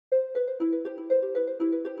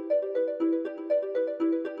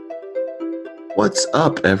What's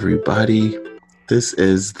up, everybody? This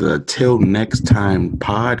is the Till Next Time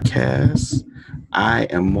podcast. I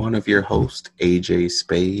am one of your hosts, AJ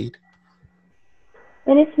Spade,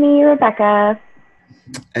 And it's me, Rebecca.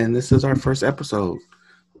 and this is our first episode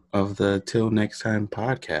of the Till Next Time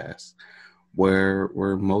podcast, where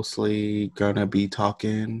we're mostly gonna be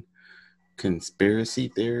talking conspiracy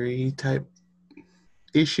theory type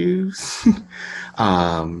issues,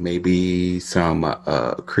 maybe some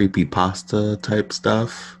creepy pasta type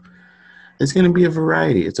stuff. It's going to be a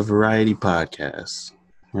variety. It's a variety podcast.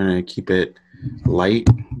 We're going to keep it light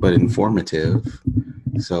but informative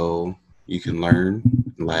so you can learn,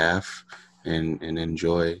 laugh, and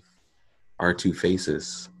enjoy our two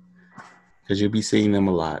faces because you'll be seeing them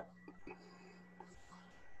a lot.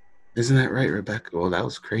 Isn't that right, Rebecca? Well, that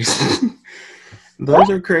was crazy.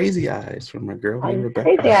 Those are crazy eyes from a girl named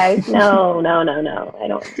Rebecca. Crazy eyes. No. I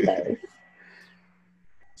don't want those.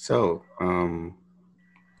 So,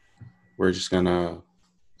 we're just going to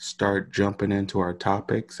start jumping into our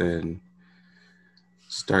topics and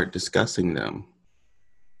start discussing them.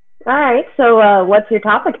 All right. So, what's your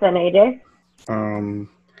topic then, AJ?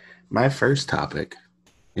 My first topic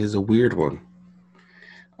is a weird one.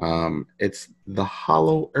 It's the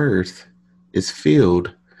hollow earth is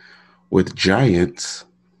filled with giants,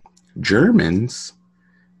 Germans,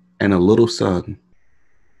 and a little sun.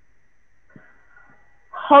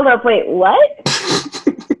 Hold up. Wait. What?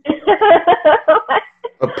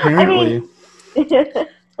 Apparently,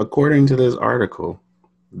 according to this article,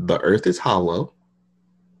 the earth is hollow.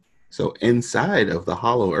 So inside of the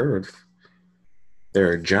hollow earth, there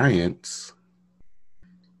are giants.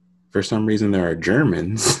 For some reason, there are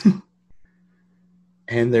Germans.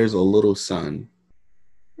 And there's a little sun.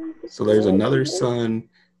 So there's another sun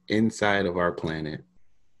inside of our planet.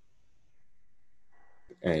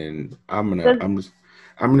 And I'm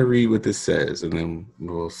gonna read what this says, and then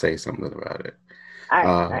we'll say something about it.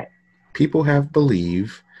 All right. People have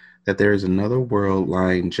believed that there is another world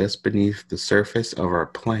lying just beneath the surface of our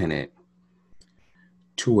planet.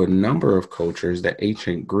 To a number of cultures, the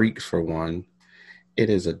ancient Greeks for one, it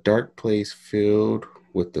is a dark place filled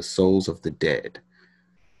with the souls of the dead.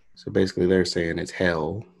 So basically they're saying it's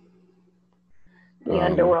hell. The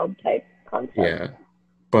underworld type concept. Yeah.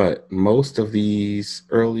 But most of these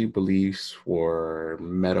early beliefs were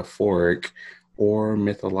metaphoric or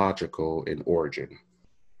mythological in origin.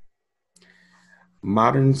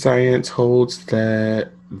 Modern science holds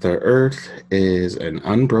that the Earth is an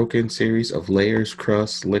unbroken series of layers,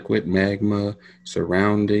 crust, liquid magma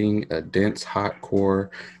surrounding a dense hot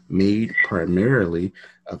core made primarily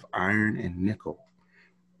of iron and nickel.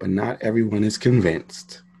 But not everyone is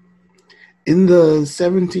convinced. In the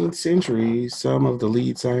 17th century, some of the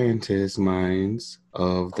lead scientists' minds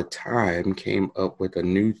of the time came up with a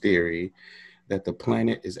new theory that the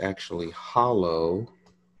planet is actually hollow.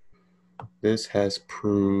 This has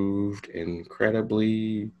proved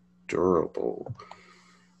incredibly durable.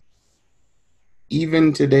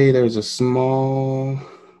 Even today, there's a small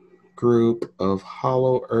group of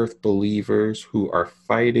hollow earth believers who are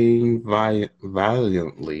fighting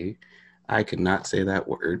valiantly. I could not say that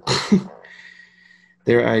word.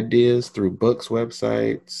 Their ideas through books,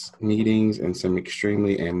 websites, meetings, and some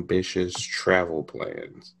extremely ambitious travel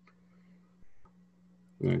plans.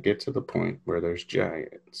 Now get to the point where there's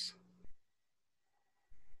giants.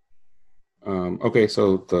 Okay,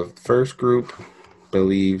 so the first group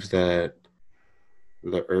believes that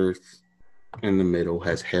the earth in the middle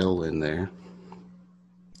has hell in there.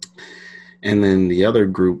 And then the other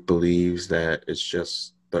group believes that it's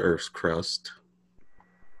just the earth's crust.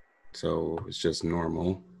 So it's just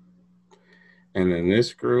normal. And then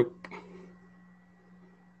this group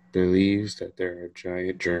believes that there are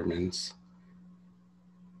giant Germans.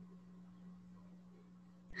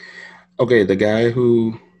 Okay, the guy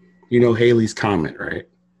who, you know, Halley's Comet, right?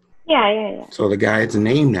 Yeah. So the guy it's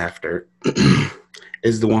named after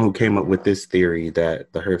is the one who came up with this theory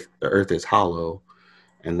that the earth is hollow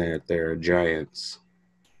and that there are giants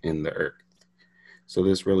in the earth. So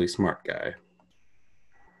this really smart guy.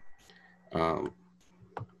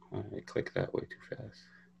 I clicked that way too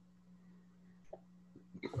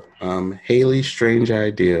fast. Halley's strange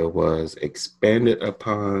idea was expanded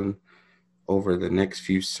upon over the next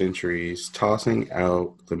few centuries, tossing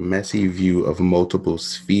out the messy view of multiple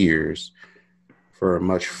spheres for a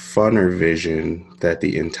much funner vision that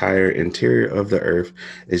the entire interior of the earth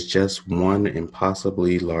is just one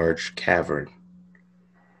impossibly large cavern.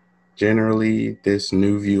 Generally, this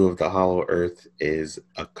new view of the hollow earth is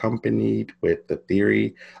accompanied with the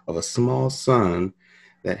theory of a small sun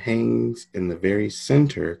that hangs in the very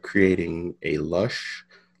center, creating a lush,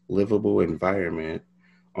 livable environment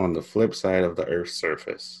on the flip side of the Earth's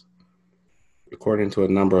surface. According to a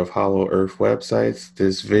number of Hollow Earth websites,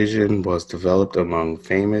 this vision was developed among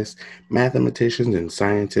famous mathematicians and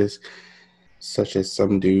scientists, such as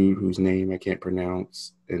some dude whose name I can't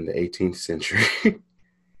pronounce in the 18th century.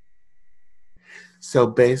 So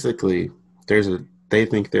basically, they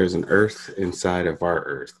think there's an Earth inside of our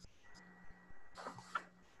Earth.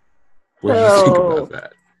 What do you think about So,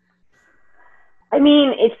 that? I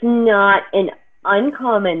mean, it's not an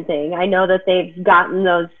uncommon thing. I know that they've gotten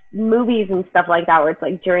those movies and stuff like that where it's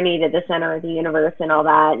like Journey to the Center of the Universe and all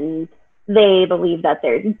that, and they believe that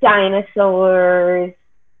there's dinosaurs,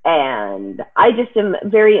 and I just am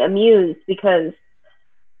very amused because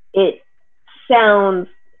it sounds,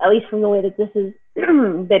 at least from the way that this has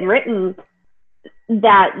been written,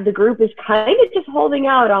 that the group is kind of just holding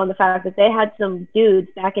out on the fact that they had some dudes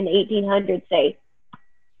back in the 1800s say,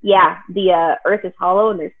 yeah, the earth is hollow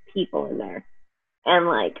and there's people in there. And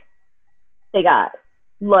like, they got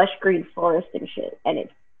lush green forest and shit, and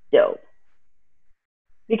it's dope.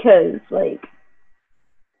 Because, like,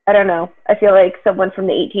 I don't know. I feel like someone from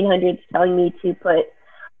the 1800s telling me to put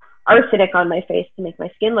arsenic on my face to make my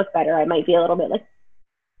skin look better, I might be a little bit like,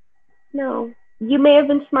 no. You may have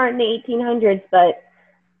been smart in the 1800s, but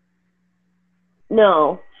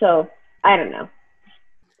no. So, I don't know.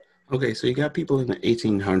 Okay, so you got people in the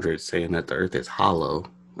 1800s saying that the Earth is hollow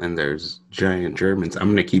and there's giant Germans. I'm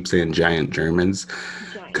gonna keep saying giant Germans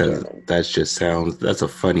Giant because Germans. that's a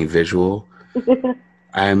funny visual.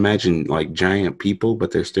 I imagine like giant people,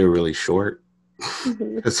 but they're still really short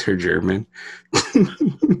because they're German.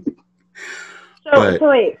 So But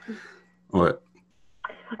wait. what?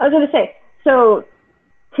 I was going to say, so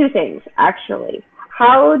two things, actually.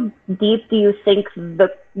 How deep do you think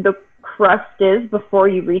the crust is before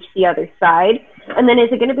you reach the other side? And then is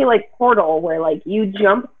it going to be like Portal, where like you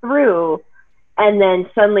jump through and then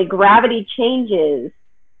suddenly gravity changes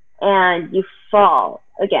and you fall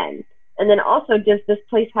again? And then also, does this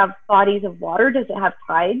place have bodies of water? Does it have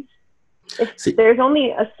tides? If See, there's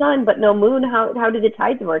only a sun but no moon, how do the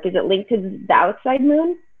tides work? Is it linked to the outside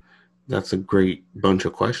moon? that's a great bunch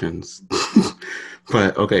of questions.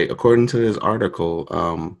 But okay, according to this article,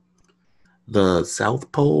 the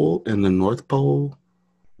South Pole and the North Pole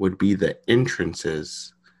would be the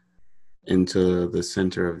entrances into the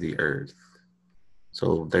center of the Earth.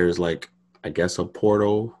 So there's like, I guess, a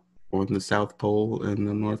portal on the South Pole and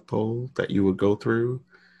the North Pole that you would go through,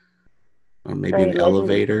 or maybe Are an you like maybe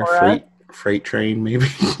elevator, for us? freight train, maybe.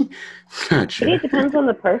 Not Maybe sure. it depends on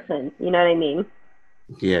the person. You know what I mean?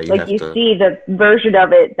 Yeah, you Like have you to. see the version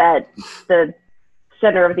of it that the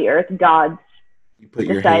center of the earth gods You put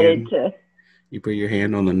your decided hand. to. You put your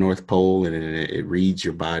hand on the North Pole, and it reads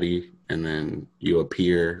your body, and then you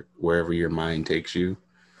appear wherever your mind takes you.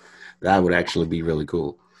 That would actually be really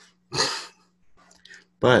cool.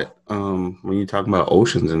 But when you're talking about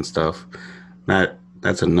oceans and stuff,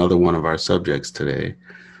 that's another one of our subjects today.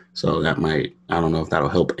 So that might, I don't know if that'll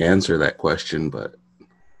help answer that question, but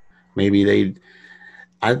maybe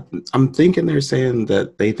I I'm thinking they're saying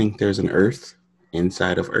that they think there's an Earth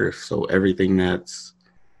inside of Earth. So everything that's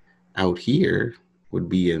out here would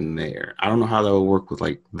be in there. I don't know how that would work with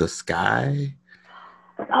like the sky.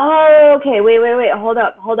 Oh, okay. Wait. Hold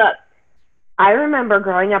up. I remember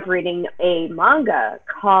growing up reading a manga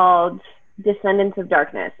called Descendants of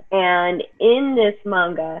Darkness, and in this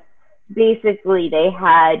manga, basically they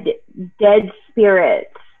had dead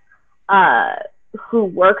spirits uh, who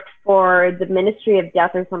worked for the Ministry of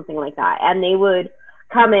Death or something like that, and they would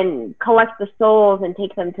come and collect the souls and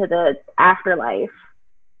take them to the afterlife.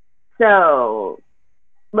 So,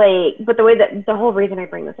 like, but the way that the whole reason I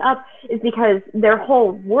bring this up is because their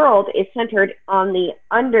whole world is centered on the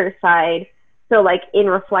underside. So, like, in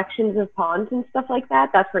reflections of ponds and stuff like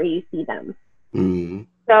that, that's where you see them. Mm,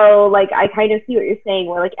 So, like, I kind of see what you're saying,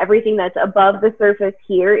 where like everything that's above the surface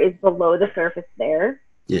here is below the surface there.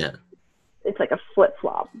 yeah. It's like a flip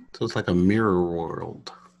flop So it's like a mirror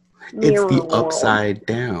world. It's mirror the world. upside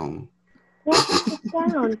down. Yes,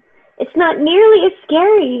 upside down. It's not nearly as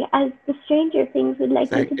scary as the Stranger Things would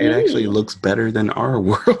like it to It actually be. looks better than our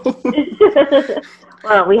world.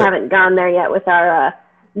 Well, we But haven't gone there yet with our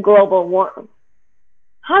global warming.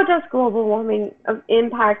 How does global warming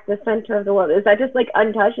impact the center of the world? Is that just like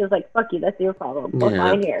untouched? It's like, fuck you, that's your problem. We're yeah,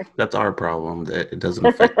 fine here. that's our problem. That it doesn't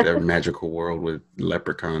affect their magical world with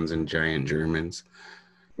leprechauns and giant Germans.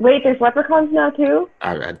 Wait, there's leprechauns now too?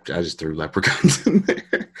 I just threw leprechauns in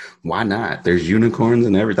there. Why not? There's unicorns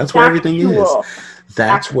and everything. That's where everything is. Factual.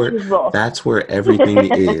 That's where Factual. that's where everything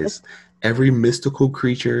is. Every mystical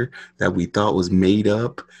creature that we thought was made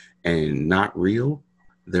up and not real,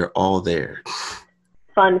 They're all there.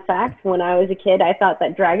 Fun fact, when I was a kid, I thought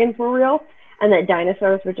that dragons were real and that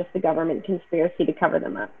dinosaurs were just a government conspiracy to cover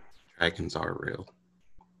them up. Dragons are real.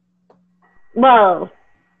 Well,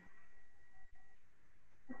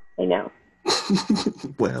 I know.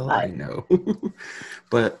 Well, I But, know.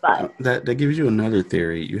 But but that gives you another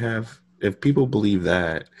theory. You have, if people believe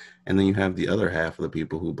that, and then you have the other half of the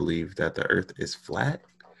people who believe that the earth is flat,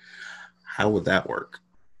 how would that work?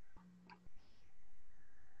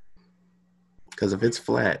 Because if it's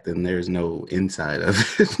flat, then there's no inside of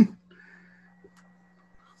it.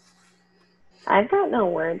 I've got no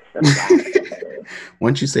words for that.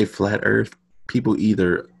 Once you say flat earth, people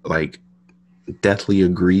either like deathly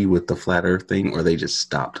agree with the flat earth thing or they just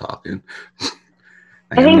stop talking.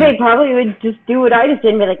 Like, I think they probably would just do what I just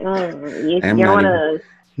did and be like, oh, I'm you're not one even of those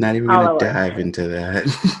not even gonna followers. dive into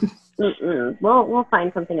that. We'll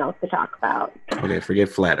find something else to talk about. Okay, forget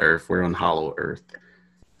flat earth. We're on hollow earth.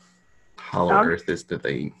 Hollow Dog? earth is the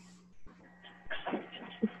thing.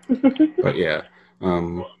 But yeah, I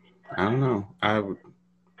don't know.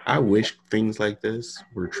 I wish things like this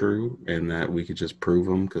were true and that we could just prove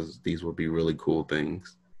them because these would be really cool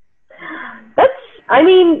things. I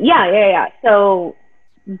mean, yeah. So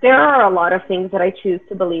there are a lot of things that I choose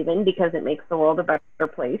to believe in because it makes the world a better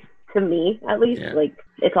place, to me at least. Yeah. Like,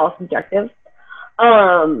 it's all subjective.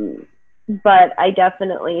 But I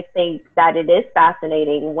definitely think that it is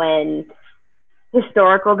fascinating when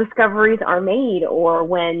historical discoveries are made or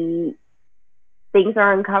when things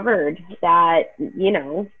are uncovered that,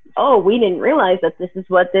 oh, we didn't realize that this is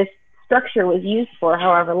what this structure was used for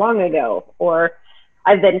however long ago. Or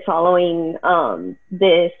I've been following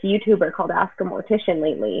this YouTuber called Ask a Mortician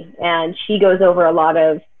lately, and she goes over a lot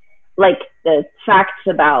of like the facts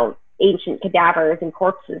about ancient cadavers and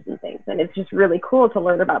corpses and things, and it's just really cool to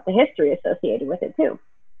learn about the history associated with it too.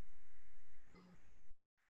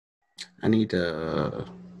 I need to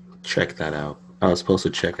check that out. I was supposed to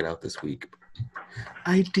check it out this week.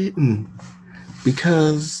 I didn't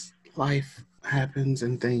because life happens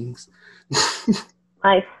and things.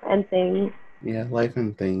 Life and things. Yeah, life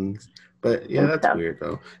and things. But yeah, And that's stuff. weird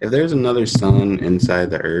though. If there's another sun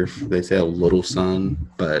inside the earth, they say a little sun,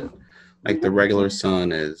 but like the regular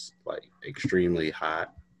sun is like extremely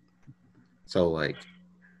hot. So like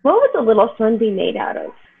What would the little sun be made out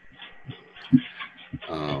of?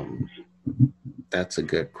 um that's a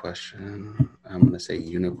good question. I'm gonna say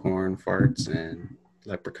unicorn farts and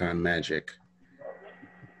leprechaun magic.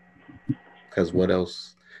 Because what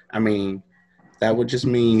else? I mean, that would just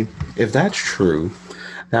mean, if that's true,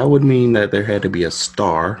 that would mean that there had to be a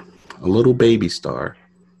star, a little baby star,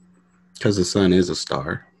 because the sun is a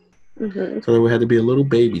star. Mm-hmm. So there had to be a little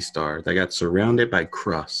baby star that got surrounded by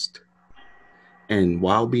crust. And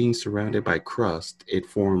while being surrounded by crust, it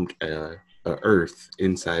formed a earth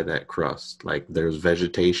inside that crust. Like there's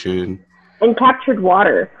vegetation. And captured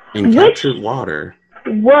water. And captured water.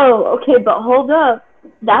 Whoa, okay, but hold up.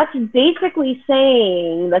 That's basically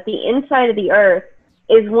saying that the inside of the earth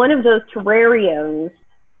is one of those terrariums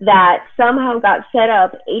that somehow got set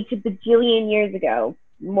up H a bajillion years ago,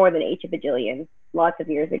 more than H a bajillion, lots of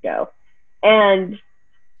years ago. And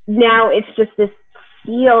now it's just this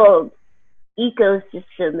sealed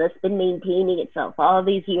ecosystem that's been maintaining itself all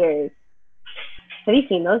these years. Have you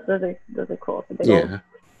seen those? Those are cool. Yeah.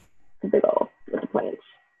 The big old with the plants.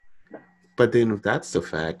 But then if that's the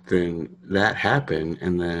fact, then that happened,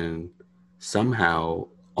 and then somehow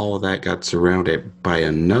all that got surrounded by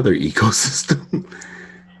another ecosystem.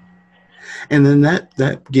 And then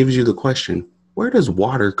that gives you the question, where does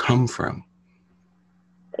water come from?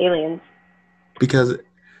 Aliens. Because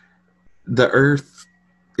the earth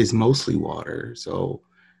is mostly water. So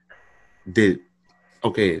you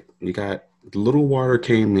got little water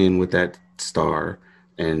came in with that star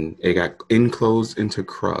and it got enclosed into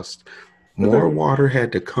crust. More water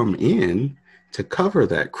had to come in to cover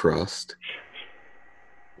that crust,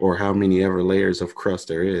 or how many ever layers of crust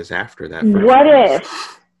there is after that.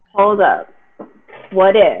 Hold up.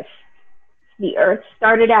 What if the earth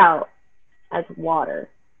started out as water?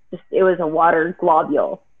 It was a water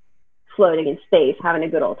globule floating in space, having a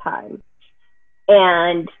good old time.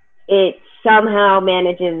 And it somehow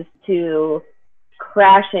manages to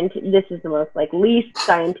crash into, this is the most like least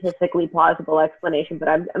scientifically plausible explanation, but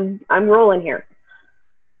I'm rolling here.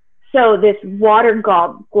 So this water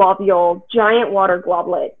globule, giant water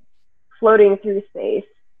globlet floating through space,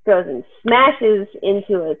 goes and smashes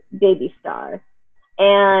into a baby star.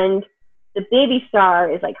 And the baby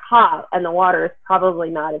star is like hot, and the water is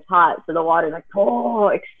probably not as hot. So the water like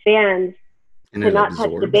expands to not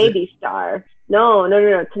touch the baby star. No,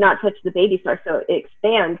 to not touch the baby star. So it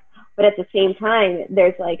expands but at the same time,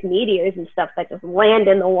 there's like meteors and stuff that just land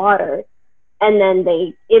in the water, and then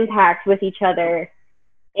they impact with each other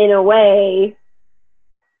in a way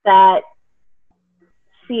that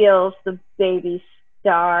seals the baby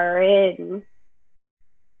star in.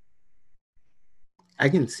 I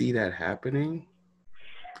can see that happening.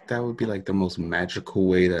 That would be like the most magical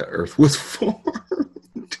way that Earth was formed.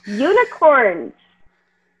 Unicorns.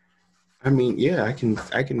 I mean, yeah, I can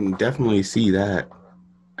definitely see that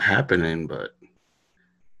happening, but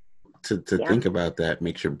to Yeah. think about that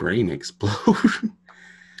makes your brain explode.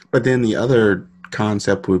 But then the other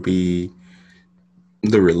concept would be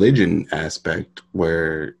the religion aspect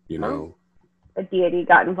where, Well, a deity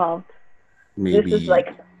got involved. This is maybe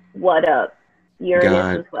like, what up? Uranus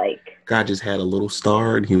God is like, God just had a little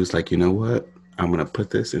star and he was like, you know what? I'm gonna put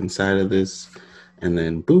this inside of this, and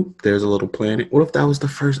then boop, there's a little planet. What if that was the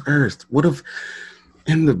first Earth? What if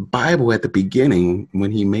in the Bible at the beginning,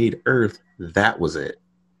 when he made Earth, that was it?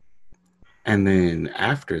 And then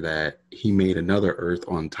after that, he made another Earth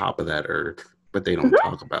on top of that Earth, but they don't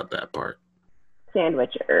talk about that part.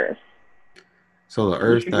 sandwich Earth. So the You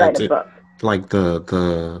Earth should write that's a it, book. like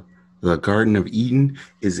the Garden of Eden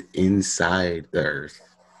is inside the Earth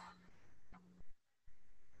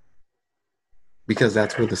because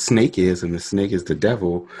that's where the snake is, and the snake is the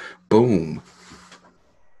devil. Boom,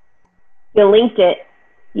 You linked it.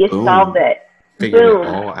 You solved boom, it. figured it Boom.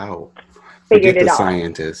 all out. Figured Forget it the out.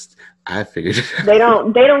 scientist. I figured it They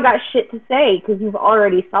out. don't got shit to say because you've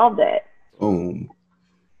already solved it. Boom.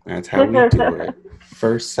 That's how we That's do it.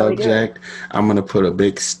 First how we do it. subject, I'm gonna put a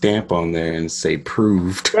big stamp on there and say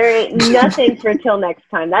proved. There ain't nothing for till next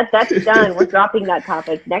time. That's done. We're dropping that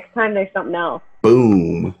topic. Next time there's something else.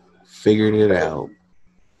 Boom. Figured it out.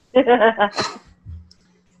 Well,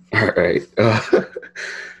 All right.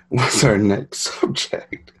 What's our next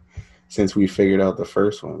subject? Since we figured out the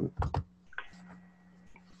first one.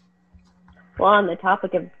 on the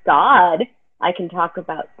topic of God, I can talk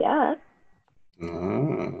about death.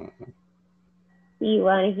 Ah, Do you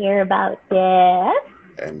want to hear about death?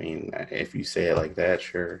 I mean, if you say it like that,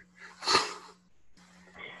 sure.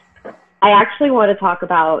 I actually want to talk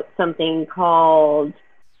about something called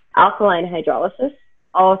alkaline hydrolysis,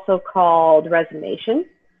 also called resonation.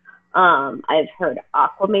 I've heard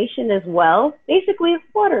aquamation as well. Basically,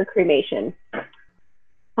 water cremation.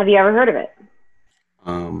 Have you ever heard of it?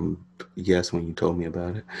 Yes, when you told me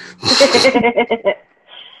about it.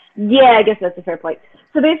 Yeah, I guess that's a fair point.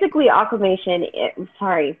 So basically, alkaline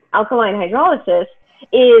hydrolysis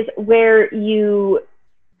is where you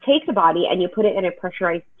take the body and you put it in a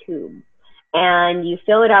pressurized tube, and you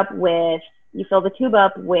fill the tube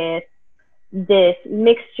up with this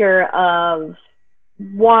mixture of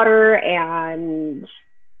water and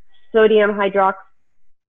sodium hydrox,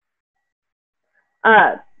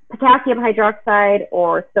 potassium hydroxide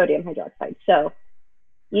or sodium hydroxide. So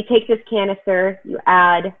you take this canister, you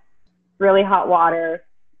add really hot water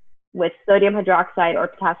with sodium hydroxide or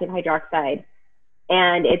potassium hydroxide,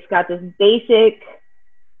 and it's got this basic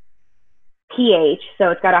pH, so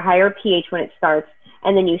it's got a higher pH when it starts,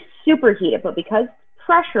 and then you superheat it, but because it's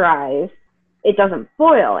pressurized, it doesn't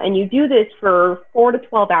boil. And you do this for 4 to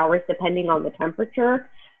 12 hours, depending on the temperature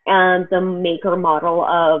and the make or model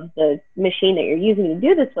of the machine that you're using to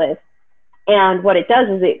do this with. And what it does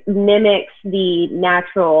is it mimics the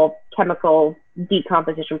natural chemical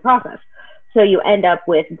decomposition process. So you end up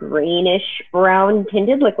with greenish brown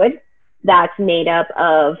tinted liquid that's made up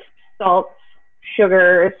of salts,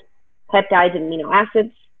 sugars, peptides, and amino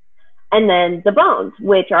acids, and then the bones,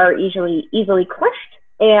 which are easily crushed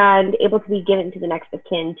and able to be given to the next of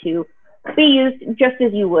kin to be used just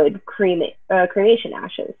as you would cremation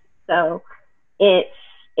ashes. So it's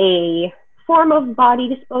a form of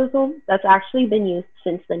body disposal that's actually been used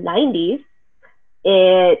since the 90s.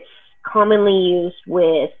 It's commonly used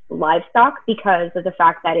with livestock because of the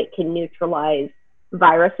fact that it can neutralize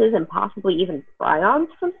viruses and possibly even prions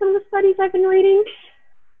from some of the studies I've been reading.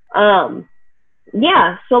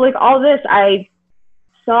 Yeah, so like all this I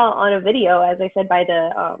saw on a video, as I said, by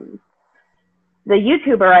the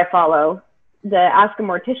YouTuber I follow, the Ask a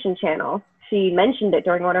Mortician channel. She mentioned it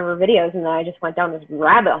during one of her videos, and then I just went down this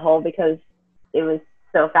rabbit hole because it was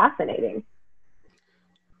so fascinating.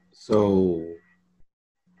 So,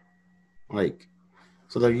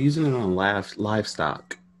 so they're using it on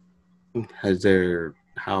livestock.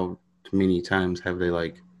 How many times have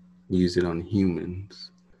they used it on humans?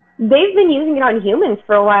 They've been using it on humans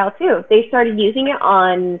for a while too. They started using it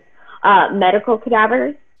on medical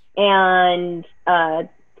cadavers and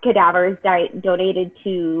cadavers donated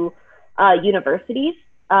to universities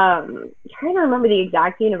trying to remember the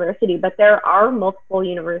exact university, but there are multiple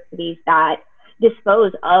universities that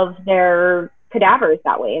dispose of their cadavers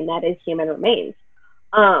that way, and that is human remains.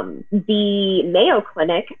 The Mayo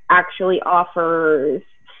Clinic actually offers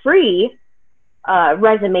free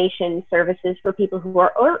resumation services for people who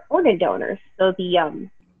are organ donors. So the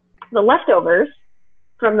leftovers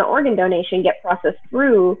from the organ donation get processed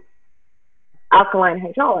through alkaline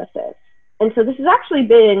hydrolysis. And so this has actually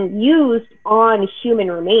been used on human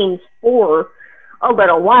remains for a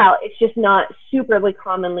little while. It's just not superly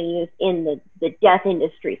commonly used in the death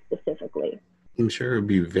industry specifically. I'm sure it would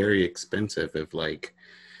be very expensive if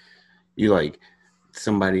you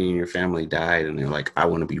somebody in your family died and they're like, I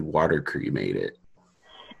want to be water cremated.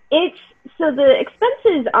 So the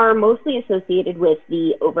expenses are mostly associated with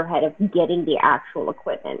the overhead of getting the actual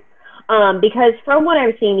equipment. Because from what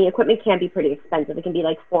I'm seeing, the equipment can be pretty expensive. It can be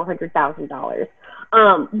like $400,000.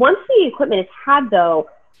 Once the equipment is had, though,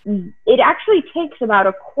 it actually takes about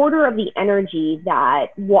a quarter of the energy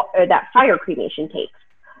that fire cremation takes.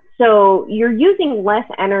 So you're using less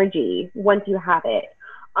energy once you have it.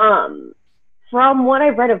 From what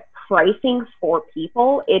I've read of pricing for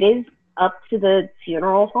people, it is up to the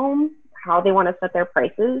funeral home how they want to set their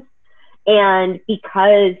prices. And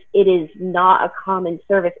because it is not a common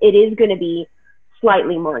service, it is going to be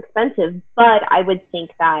slightly more expensive. But I would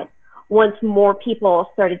think that once more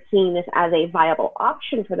people started seeing this as a viable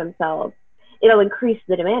option for themselves, it'll increase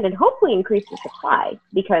the demand and hopefully increase the supply,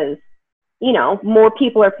 because, more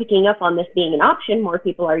people are picking up on this being an option, more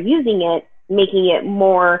people are using it, making it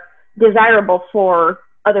more desirable for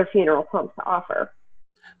other funeral homes to offer.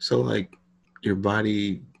 So, your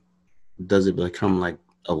body, does it become like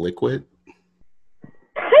a liquid?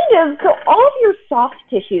 Kind of. So all of your soft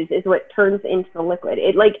tissues is what turns into the liquid.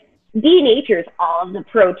 It denatures all of the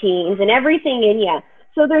proteins and everything in you.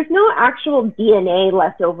 So there's no actual DNA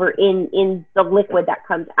left over in the liquid that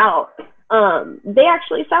comes out. They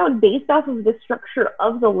actually found, based off of the structure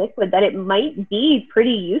of the liquid, that it might be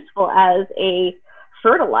pretty useful as a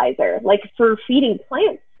fertilizer, like for feeding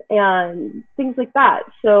plants and things like that.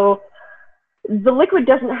 So the liquid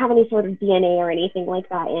doesn't have any sort of DNA or anything like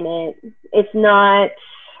that in it. It's not.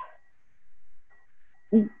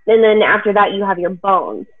 And then after that, you have your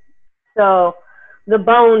bones. So the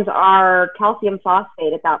bones are calcium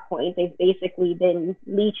phosphate at that point. They've basically been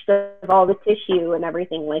leached of all the tissue and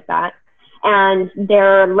everything like that. And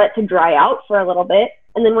they're let to dry out for a little bit.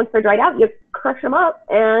 And then once they're dried out, you crush them up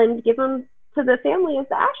and give them to the family as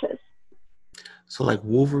the ashes. So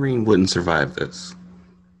Wolverine wouldn't survive this.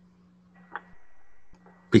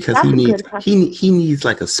 Because he needs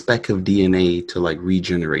a speck of DNA to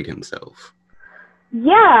regenerate himself.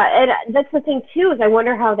 Yeah, and that's the thing too, is I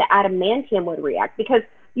wonder how the adamantium would react, because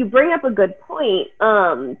you bring up a good point.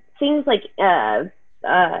 Things like not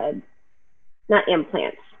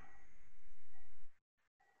implants,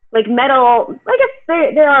 like metal. I guess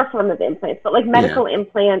there are forms of implants, but medical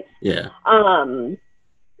implants,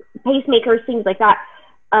 pacemakers, things like that.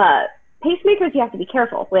 Pacemakers, you have to be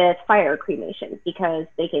careful with fire cremation, because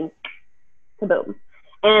they can kaboom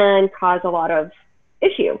and cause a lot of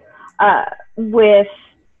issue. With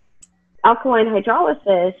alkaline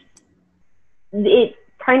hydrolysis, it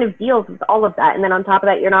kind of deals with all of that. And then on top of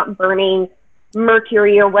that, you're not burning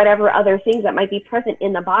mercury or whatever other things that might be present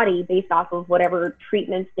in the body based off of whatever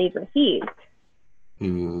treatments they've received.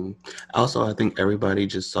 Also, I think everybody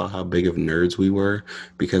just saw how big of nerds we were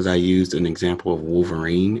because I used an example of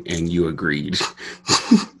Wolverine and you agreed.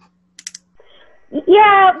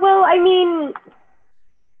 Yeah, well, I mean,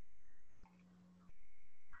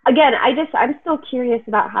 again, I'm still curious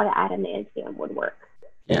about how the adamantium would work.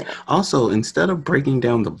 Yeah. Also, instead of breaking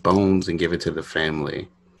down the bones and give it to the family,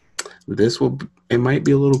 it might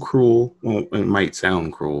be a little cruel. Well, it might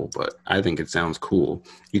sound cruel, but I think it sounds cool.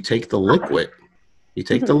 You take the liquid.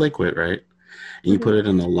 Right? And you put it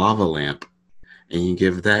in a lava lamp and you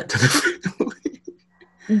give that to the family.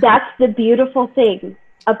 That's the beautiful thing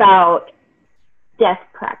about death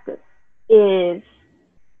practice, is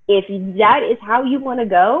if that is how you want to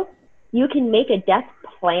go, you can make a death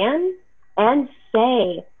plan and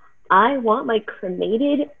say, I want my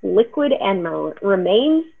cremated liquid and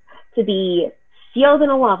remains to be sealed in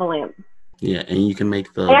a lava lamp. Yeah, and you can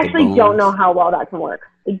make I actually don't know how well that can work.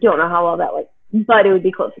 I don't know how well that works, but it would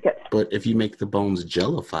be close to good. But if you make the bones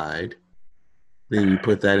jellified, then you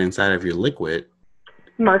put that inside of your liquid.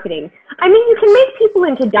 Marketing. I mean, you can make people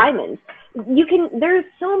into diamonds. There's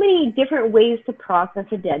so many different ways to process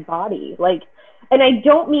a dead body. And I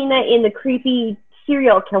don't mean that in the creepy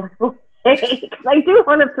serial killer Because I do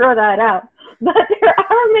want to throw that out. But there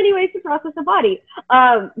are many ways to process a body.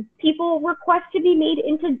 People request to be made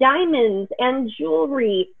into diamonds and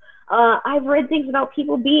jewelry. I've read things about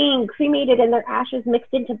people being cremated and their ashes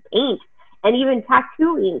mixed into paint and even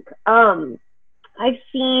tattoo ink. I've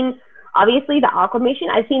seen, obviously, the aquamation.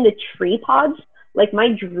 I've seen the tree pods. Like, my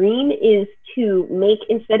dream is to make,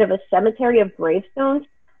 instead of a cemetery of gravestones,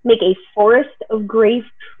 make a forest of grave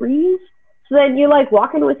trees. So then you're like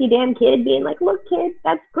walking with your damn kid, being like, look, kid,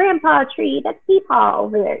 that's grandpa tree, that's peepaw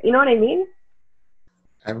over there. You know what I mean?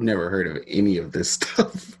 I've never heard of any of this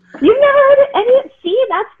stuff. You've never heard of any? See,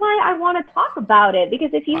 that's why I want to talk about it. Because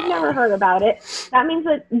if you've never Wow. heard about it, that means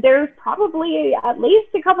that there's probably at least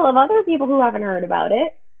a couple of other people who haven't heard about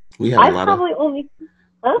it. We have a I've lot of probably only.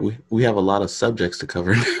 Huh? we have a lot of subjects to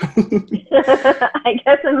cover now. I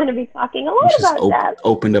guess I'm going to be talking a We lot just about death.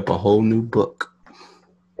 opened up a whole new book.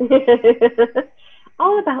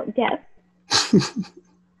 All about death.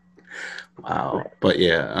 Wow. But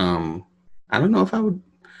yeah, I don't know if I would.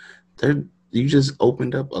 There, you just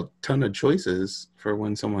opened up a ton of choices for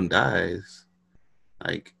when someone dies.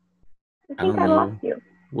 Like, I I think don't I lost know you.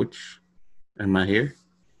 which. Am I here?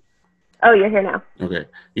 Oh, you're here now. Okay.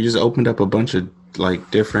 You just opened up a bunch of like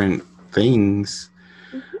different things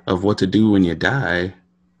Mm-hmm. of what to do when you die.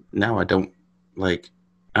 Now I don't like.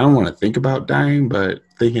 I don't want to think about dying, but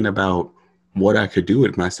thinking about what I could do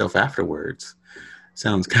with myself afterwards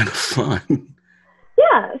sounds kind of fun.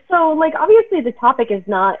 Yeah, so like obviously the topic is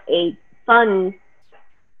not a fun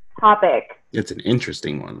topic. It's an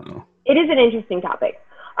interesting one though. It is an interesting topic.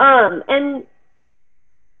 And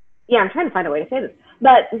yeah, I'm trying to find a way to say this,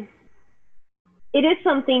 but it is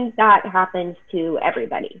something that happens to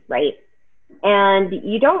everybody, right? And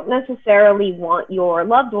you don't necessarily want your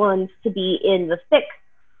loved ones to be in the thick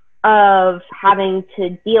of having to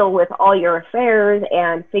deal with all your affairs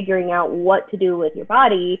and figuring out what to do with your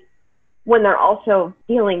body when they're also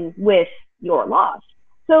dealing with your loss.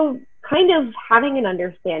 So kind of having an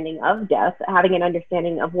understanding of death, having an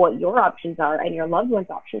understanding of what your options are and your loved one's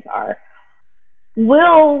options are,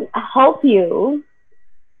 will help you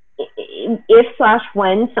if slash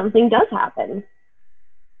when something does happen.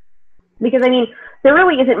 Because I mean, there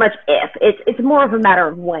really isn't much if. It's more of a matter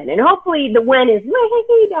of when, and hopefully the when is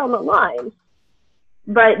way down the line.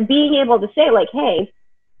 But being able to say like, hey,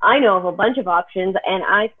 I know of a bunch of options, and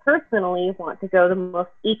I personally want to go the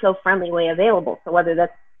most eco-friendly way available. So whether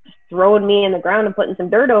that's just throwing me in the ground and putting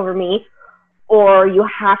some dirt over me, or you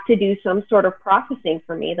have to do some sort of processing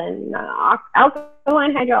for me, then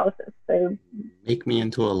alkaline hydrolysis. So Make me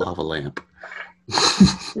into a lava lamp.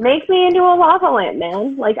 make me into a lava lamp,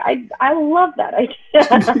 man. Like I love that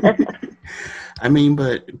idea. I mean,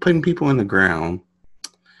 but putting people in the ground,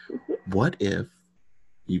 what if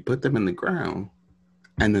you put them in the ground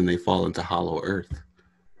and then they fall into hollow earth?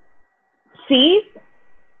 See,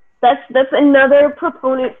 that's another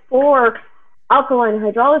proponent for alkaline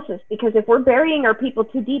hydrolysis, because if we're burying our people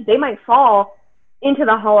too deep, they might fall into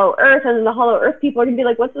the hollow earth, and then the hollow earth people are gonna be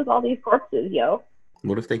like, "What's with all these corpses, yo?"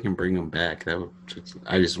 What if they can bring them back?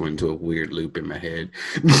 I just went into a weird loop in my head.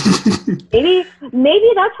 Maybe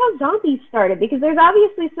that's how zombies started, because there's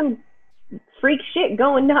obviously some freak shit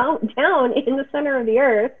going down in the center of the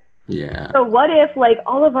earth. Yeah. So what if like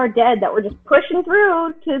all of our dead that were just pushing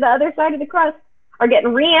through to the other side of the crust are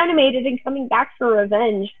getting reanimated and coming back for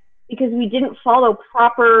revenge because we didn't follow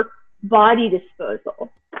proper body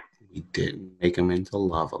disposal? We didn't make them into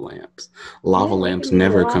lava lamps. Lava Yeah, lamps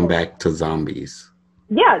never come back to zombies.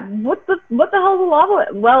 Yeah, what the hell is a lava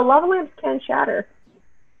lamp? Well, lava lamps can shatter.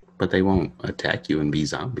 But they won't attack you and be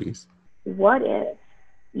zombies. What if?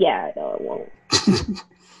 Yeah, no, it won't.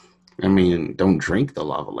 I mean, don't drink the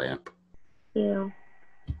lava lamp. Ew.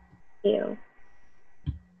 Ew.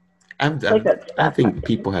 I think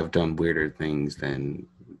people have done weirder things than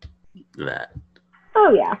that.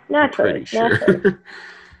 Oh yeah, naturally. Pretty sure. Naturally.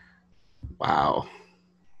 Wow.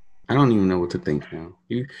 I don't even know what to think now.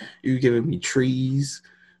 You giving me trees.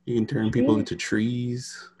 You can turn people into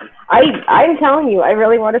trees. I'm telling you, I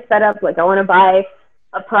really want to set up, like, I want to buy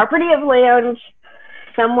a property of land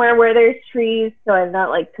somewhere where there's trees, so I'm not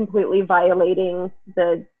like completely violating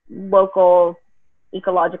the local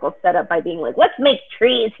ecological setup by being like, let's make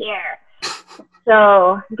trees here.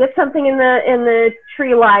 So get something in the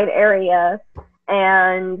tree line area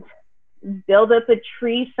and build up a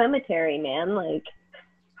tree cemetery, man. Like,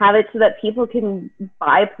 have it so that people can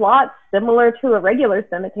buy plots similar to a regular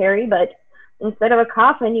cemetery, but instead of a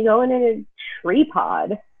coffin, you go in a tree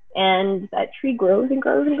pod, and that tree grows and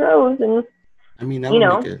grows and grows. And I mean,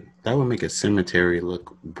 that would make a cemetery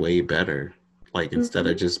look way better. Like, instead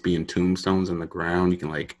of just being tombstones in the ground, you can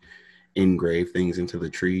like engrave things into the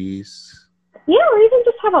trees. Yeah, or even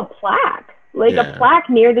just have a plaque, like a Yeah. plaque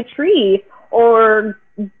near the tree, or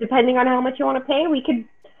depending on how much you want to pay, we could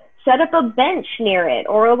set up a bench near it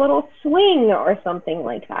or a little swing or something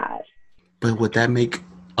like that. But would that make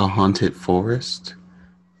a haunted forest?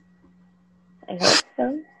 I hope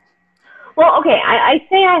so. Well, okay, I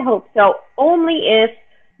say I hope so only if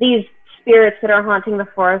these spirits that are haunting the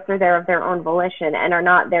forest are there of their own volition and are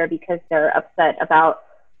not there because they're upset about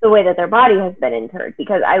the way that their body has been interred.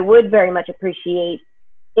 Because I would very much appreciate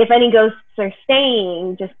if any ghosts are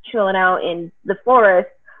staying, just chilling out in the forest,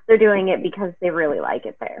 they're doing it because they really like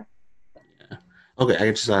it there. Yeah. Okay,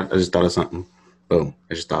 I just thought of something. Boom.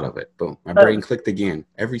 I just thought of it. Boom. My brain But clicked again.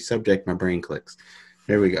 Every subject my brain clicks.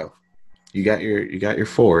 There we go. You got your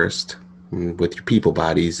forest with your people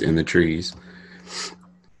bodies in the trees.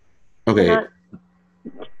 they're Okay. not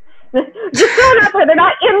just throwing out there. They're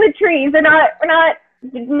not in the trees. They're not. We're not.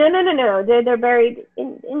 No, no, no, no. They're buried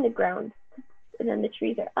in the ground, and then the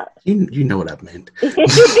trees are up. You know what I meant.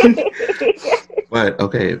 But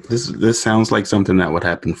okay, this sounds like something that would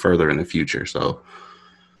happen further in the future. So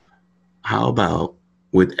how about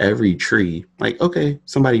with every tree, like okay,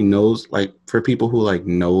 somebody knows, like for people who like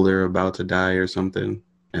know they're about to die or something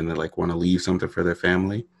and they like want to leave something for their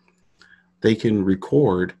family, they can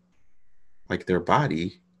record like their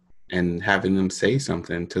body and having them say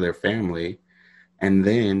something to their family. And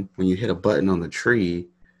then when you hit a button on the tree,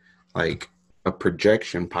 like a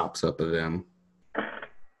projection pops up of them, and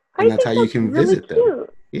I that's how think you that's can really visit them.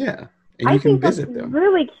 cute. Yeah, and I you can think that's visit them.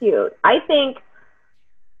 really cute. I think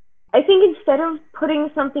instead of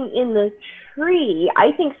putting something in the tree,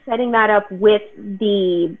 I think setting that up with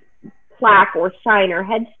the plaque or sign or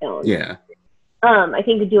headstone. Yeah, I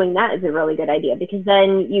think doing that is a really good idea because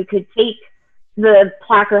then you could take the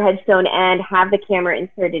plaque or headstone and have the camera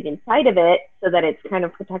inserted inside of it so that it's kind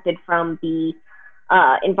of protected from the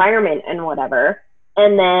environment and whatever.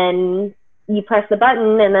 And then you press the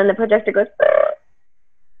button and then the projector goes,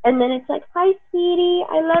 and then it's like, hi, sweetie,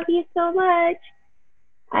 I love you so much.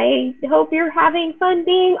 I hope you're having fun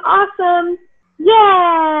being awesome.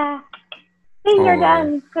 Yeah, things are or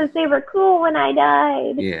done because they were cool when I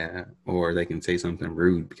died. yeah, or they can say something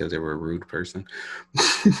rude because they were a rude person.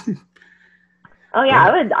 Oh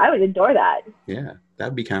yeah, But I would adore that. yeah,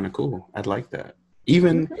 that'd be kind of cool. I'd like that.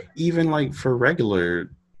 Even like for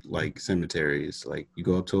regular like cemeteries, like you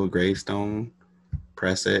go up to a gravestone,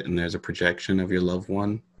 press it, and there's a projection of your loved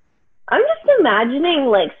one. I'm just imagining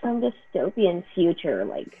like some dystopian future,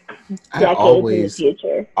 like I decades in the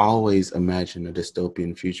future. always imagine a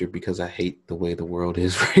dystopian future because I hate the way the world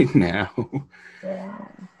is right now. Yeah.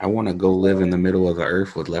 I want to go live in the middle of the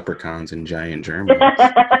earth with leprechauns and giant So Germans.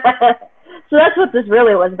 that's what this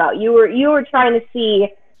really was about. You were trying to see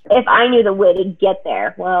if I knew the way to get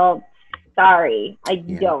there. Well, sorry, I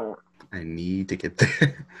Yeah, don't. I need to get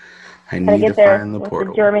there. I Gotta need to get there find the with the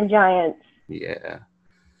portal. German giants. Yeah.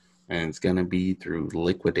 And it's going to be through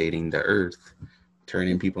liquidating the earth,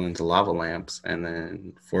 turning people into lava lamps, and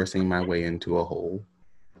then forcing my way into a hole.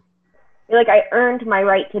 You're like, I earned my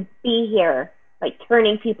right to be here by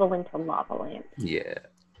turning people into lava lamps. Yeah.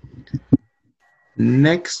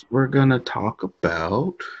 Next, we're going to talk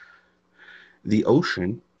about the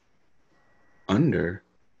ocean under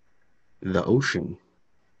the ocean.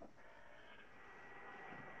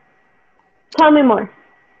 Tell me more.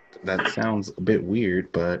 That sounds a bit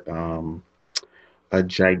weird, but a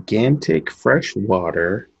gigantic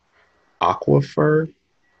freshwater aquifer.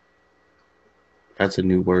 That's a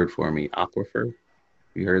new word for me. Aquifer.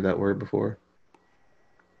 You heard that word before?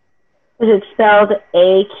 Is it spelled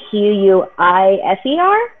Aquifer?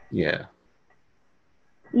 Yeah.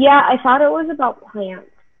 Yeah, I thought it was about plants.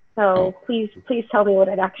 Oh, So please tell me what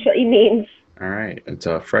it actually means. all right. It's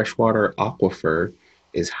a freshwater aquifer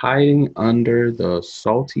is hiding under the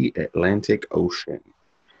salty Atlantic Ocean,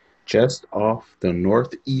 just off the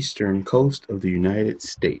northeastern coast of the United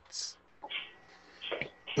States.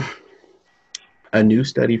 A new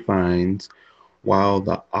study finds while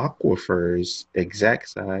the aquifer's exact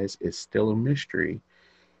size is still a mystery,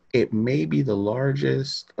 it may be the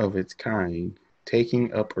largest of its kind,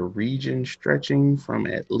 taking up a region stretching from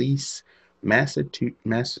at least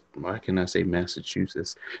why can I say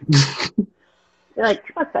Massachusetts? You're like,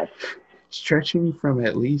 trust us. Stretching from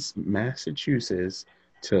at least Massachusetts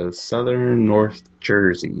to southern North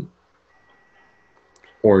Jersey,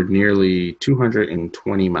 or nearly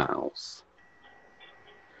 220 miles.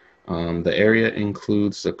 The area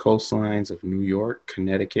includes the coastlines of New York,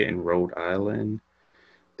 Connecticut, and Rhode Island.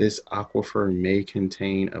 This aquifer may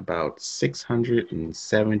contain about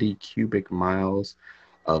 670 cubic miles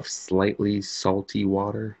of slightly salty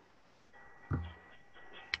water.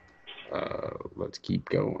 Let's keep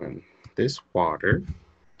going. This water,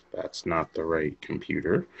 that's not the right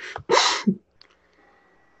computer.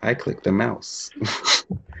 I clicked the mouse.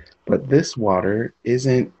 But this water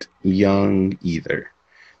isn't young either.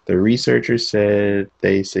 The researchers said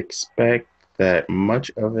they suspect that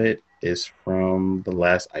much of it is from the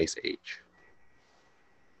last ice age.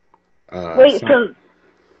 Wait, Some, so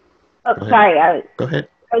oh, go ahead. sorry, Go ahead.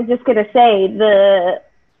 I was just gonna say the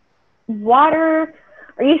water.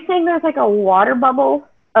 Are you saying there's like a water bubble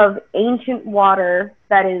of ancient water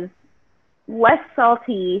that is less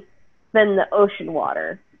salty than the ocean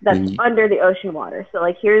water that's And under the ocean water? So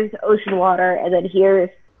like here's ocean water, and then here's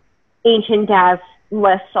ancient gas,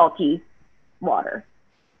 less salty water.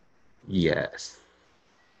 yes,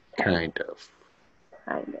 Okay, kind of.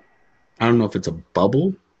 kind of. I don't know if it's a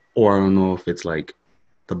bubble or I don't know if it's like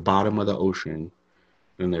the bottom of the ocean,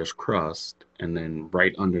 then there's crust, and then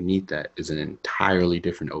right underneath that is an entirely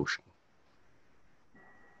different ocean.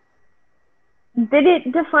 Did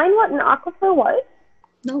it define what an aquifer was?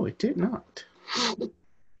 No, it did not.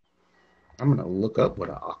 I'm gonna look up what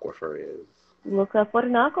an aquifer is. Look up what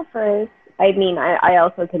an aquifer is. I mean, I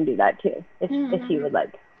also can do that too, if you would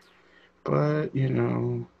like. But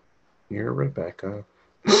you're Rebecca.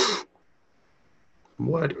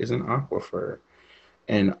 What is an aquifer?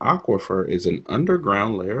 An aquifer is an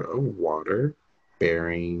underground layer of water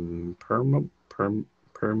bearing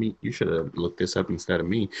you should have looked this up instead of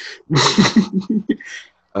me.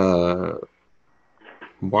 uh,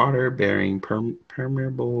 water bearing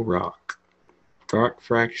permeable rock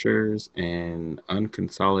fractures, and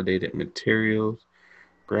unconsolidated materials.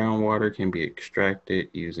 Groundwater can be extracted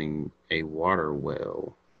using a water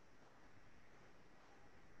well.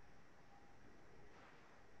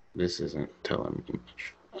 This isn't telling me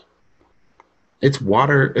much. It's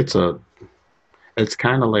water. It's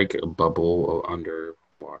kind of like a bubble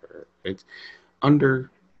underwater. It's under.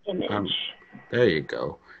 Um, Image. there you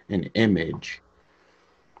go. An image.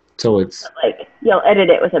 So it's. But like you'll edit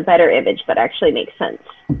it with a better image that actually makes sense.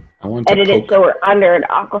 I want to Edit it poke. so we're under an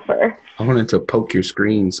aquifer. I wanted to poke your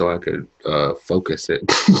screen so I could focus it.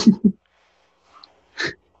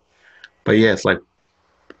 But yeah, it's like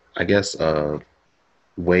I guess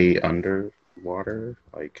way underwater,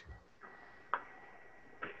 like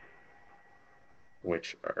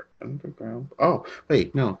which are underground. Oh,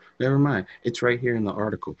 wait, no, never mind. It's right here in the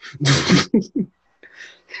article.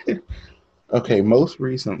 Okay, most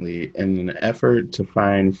recently, in an effort to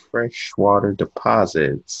find freshwater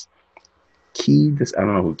deposits, I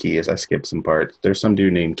don't know who Key is. I skipped some parts. There's some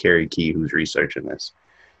dude named Kerry Key who's researching this.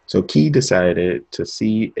 So Key decided to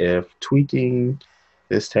see if tweaking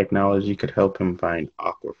this technology could help him find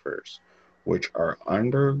aquifers, which are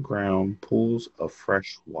underground pools of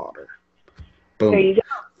fresh water. There Boom. you go.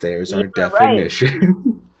 There's You our were right.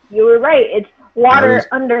 definition. You were right. It's I water was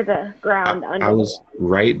under the ground, I under the was ground.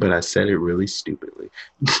 right, but I said it really stupidly.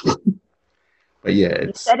 But yeah, You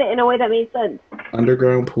it's said it in a way that made sense.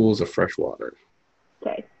 underground pools of fresh water.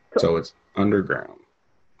 Okay, cool. So it's underground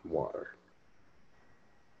water.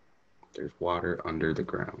 There's water under the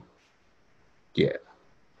ground. Yeah,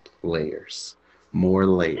 layers. More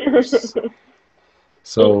layers. A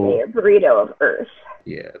So layer burrito of Earth.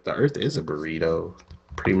 yeah, the earth is a burrito.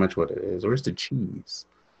 Pretty much what it is. Where's the cheese?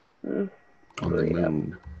 Mm, On the burrito.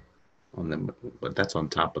 moon. On the moon. But that's on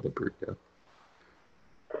top of the burrito.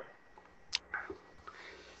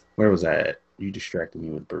 Where was I at? You distracted me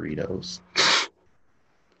with burritos.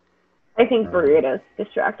 I think Uh, burritos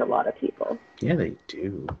distract a lot of people. yeah, they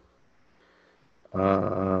do.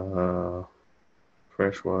 Uh,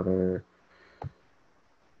 Freshwater.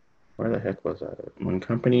 Where the heck was I? When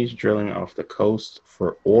companies drilling off the coast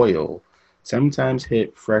for oil sometimes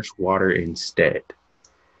hit fresh water instead.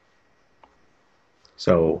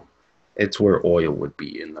 So it's where oil would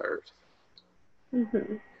be in the earth.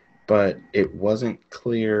 Mm-hmm. But it wasn't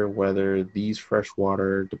clear whether these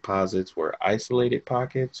freshwater deposits were isolated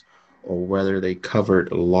pockets or whether they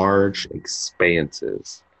covered large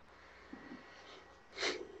expanses.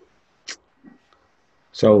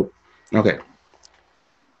 So, okay,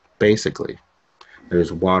 basically,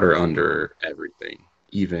 there's water under everything,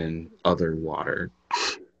 even other water,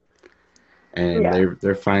 and Yeah.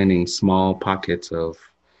 they're finding small pockets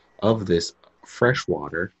of this fresh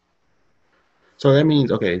water. So that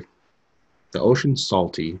means okay, the ocean's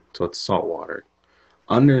salty, so it's salt water.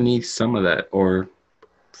 Underneath some of that, or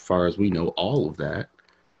as far as we know, all of that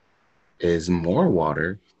is more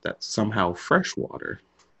water that's somehow fresh water.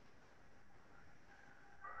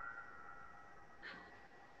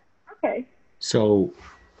 Okay. So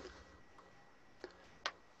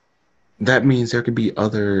that means there could be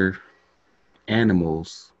other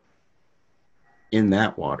animals in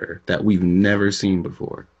that water that we've never seen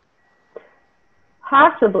before.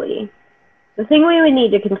 Possibly. The thing we would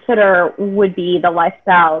need to consider would be the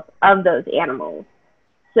lifestyles of those animals.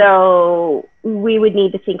 So we would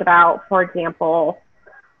need to think about, for example,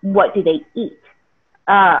 what do they eat?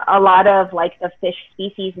 A lot of like the fish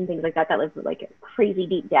species and things like that that live like crazy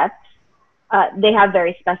deep depths, they have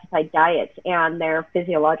very specified diets, and their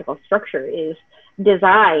physiological structure is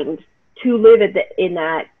designed to live in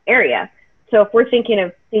that area. So if we're thinking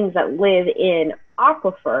of things that live in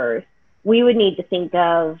aquifers, we would need to think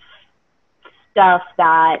of stuff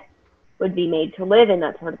that would be made to live in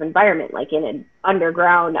that sort of environment, like in an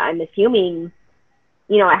underground. I'm assuming,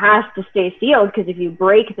 it has to stay sealed, because if you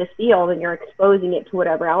break the seal, then you're exposing it to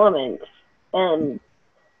whatever element. And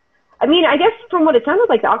I mean, I guess from what it sounded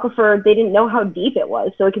like, the aquifer, they didn't know how deep it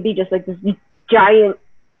was, so it could be just like this giant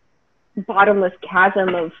bottomless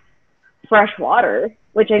chasm of fresh water,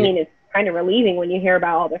 which I mean is kind of relieving when you hear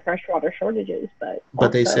about all the freshwater shortages. But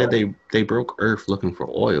They also, said they broke Earth looking for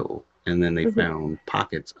oil, and then they found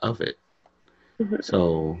pockets of it.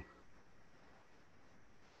 So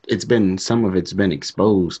some of it's been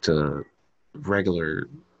exposed to regular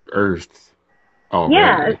Earth yeah,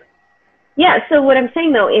 already. yeah. So what I'm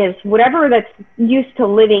saying though is whatever that's used to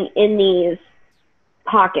living in these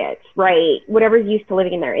pockets, right? Whatever's used to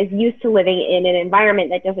living in there is used to living in an environment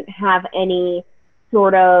that doesn't have any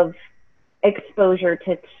sort of exposure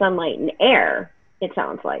to sunlight and air, it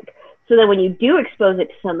sounds like. So then when you do expose it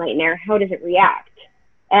to sunlight and air, how does it react?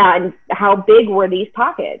 And how big were these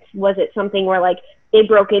pockets? Was it something where like they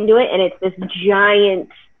broke into it and it's this giant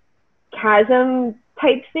chasm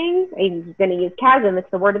type thing? I'm going to use chasm. It's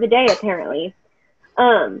the word of the day, apparently.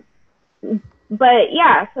 But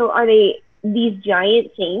yeah, so are they these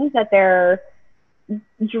giant things that they're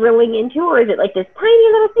drilling into, or is it like this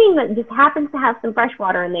tiny little thing that just happens to have some fresh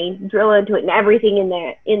water and they drill into it and everything in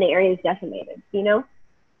the area is decimated?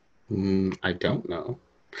 I don't know.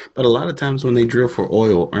 But a lot of times when they drill for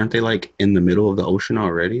oil, aren't they like in the middle of the ocean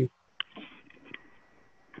already?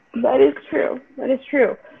 That is true. That is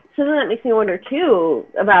true. So then that makes me wonder too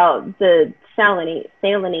about the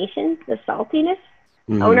salination, the saltiness.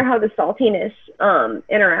 I wonder how the saltiness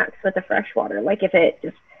interacts with the fresh water. Like if it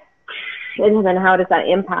just, and then how does that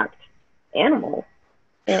impact animals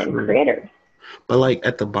and creators? But like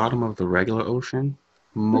at the bottom of the regular ocean,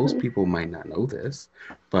 most people might not know this,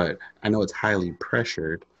 but I know it's highly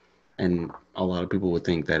pressured, and a lot of people would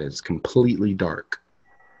think that it's completely dark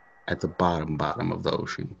at the bottom of the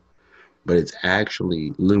ocean, but it's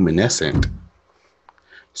actually luminescent.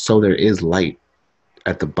 So there is light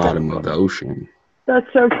at the bottom of the ocean.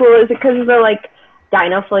 That's so cool. Is it because of the like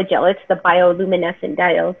dinoflagellates, the bioluminescent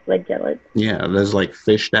dinoflagellates? Yeah, there's like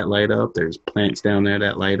fish that light up. There's plants down there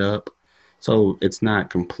that light up. So it's not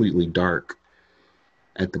completely dark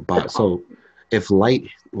at the bottom. So if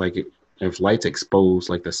if light's exposed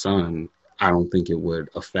like the sun, I don't think it would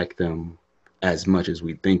affect them as much as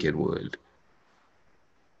we think it would.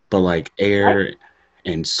 But like air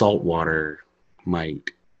and salt water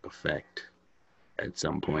might affect at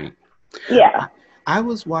some point. Yeah. I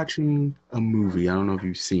was watching a movie. I don't know if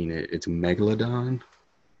you've seen it. It's Megalodon.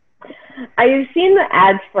 I've seen the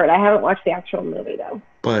ads for it. I haven't watched the actual movie though.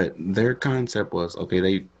 But their concept was, okay,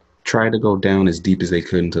 they tried to go down as deep as they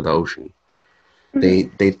could into the ocean. They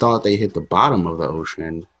thought they hit the bottom of the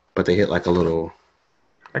ocean, but they hit like a little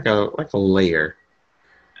like a layer.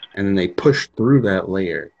 And then they pushed through that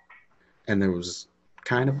layer. And there was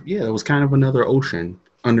kind of another ocean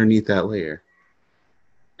underneath that layer.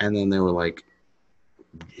 And then there were like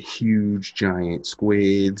huge giant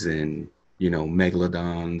squids and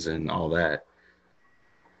megalodons and all that.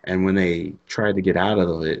 And when they tried to get out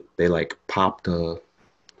of it, they like popped a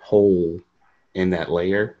hole in that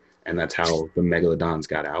layer, and that's how the megalodons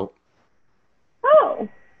got out. Oh.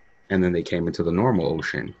 And then they came into the normal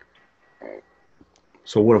ocean.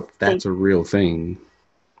 So what if that's a real thing?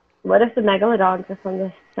 What if the megalodons are from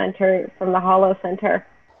the center, from the hollow center?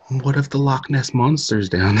 What if the Loch Ness monster's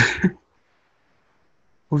down there?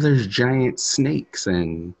 What if there's giant snakes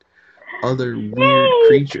and other weird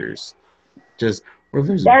creatures? What if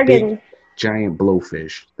there's big giant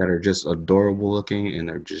blowfish that are just adorable looking and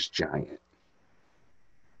they're just giant?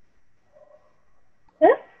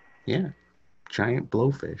 Huh? Yeah, giant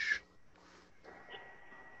blowfish.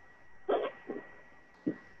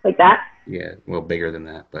 Like that? Yeah, well, bigger than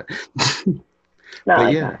that, but Not but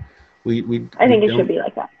like yeah, that. I think it should be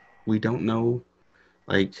like that. We don't know,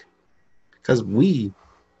 like, because the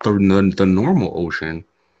normal ocean,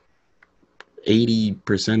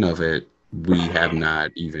 80% of it we have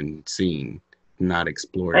not even seen, not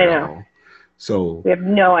explored at all. So We have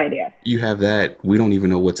no idea. you have that, we don't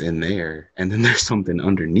even know what's in there. And then there's something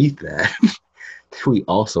underneath that we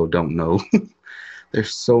also don't know.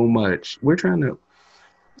 There's so much. We're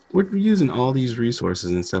using all these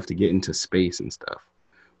resources and stuff to get into space and stuff.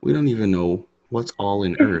 We don't even know what's all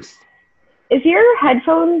in Is, Earth. is your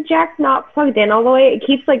headphone jack not plugged in all the way? It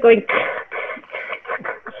keeps like going.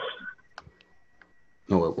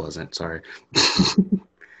 No, it wasn't. Sorry.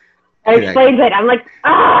 That explains it. I'm like,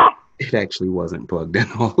 ah. It actually wasn't plugged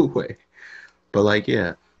in all the way. But like,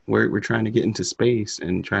 yeah, we're trying to get into space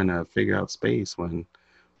and trying to figure out space when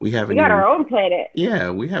we We haven't got even, our own planet. yeah,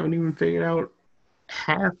 we haven't even figured out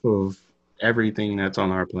half of everything that's on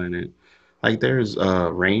our planet. Like there's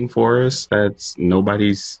rainforest that's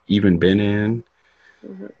nobody's even been in.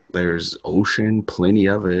 Mm-hmm. There's ocean, plenty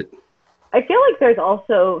of it. I feel like there's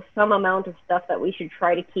also some amount of stuff that we should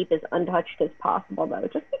try to keep as untouched as possible, though,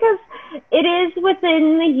 just because it is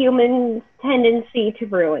within the human tendency to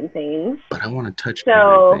ruin things. But I want to touch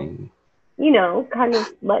So, everything. kind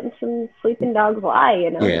of letting some sleeping dogs lie,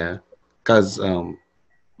 Yeah, because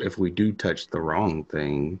if we do touch the wrong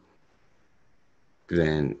thing,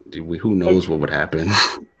 then who knows what would happen?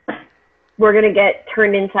 We're going to get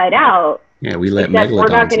turned inside out, Yeah, we let except we're not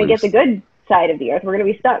megalodons going to get the loose. good side of the earth. We're going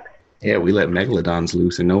to be stuck. Yeah, we let megalodons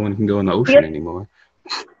loose, and no one can go in the ocean Yep. anymore.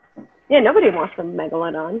 Yeah, nobody wants the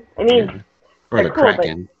megalodon. I mean, Yeah, or they're the cool, but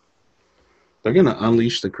kraken. They're gonna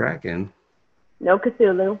unleash the kraken. no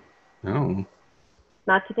Cthulhu. No,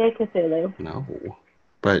 Not today, Cthulhu. no.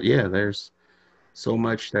 But yeah, there's so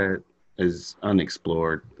much that is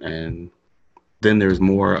unexplored, and then there's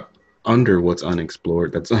more under what's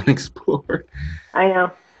unexplored that's unexplored. I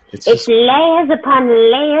know. It's It's just, layers upon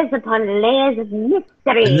layers upon layers of and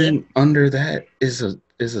mystery. then under that is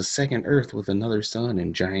a second Earth with another sun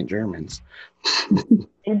and giant Germans.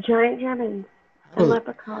 And giant Germans. And Oh,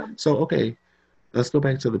 leprechauns. so okay, let's go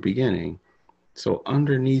back to the beginning. So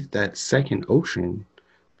underneath that second ocean,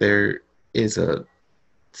 there is a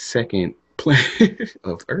second planet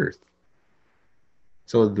of Earth.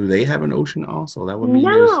 So do they have an ocean also? That would mean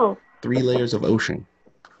there's No. 3 layers of ocean.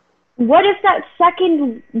 What if that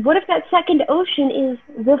second ocean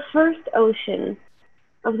is the first ocean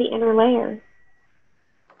of the inner layer?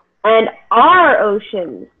 And our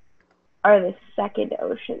oceans are the second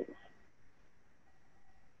oceans.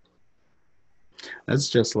 That's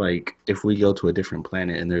just like if we go to a different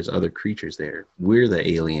planet and there's other creatures there. We're the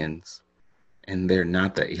aliens and they're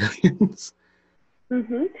not the aliens.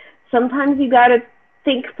 Mm-hmm. Sometimes you gotta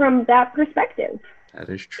think from that perspective. That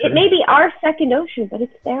is true. It may be our second ocean, but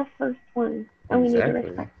it's their first one. And we need to Exactly.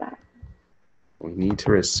 respect that. We need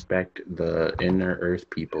to respect the inner Earth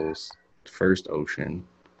people's first ocean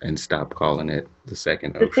and stop calling it the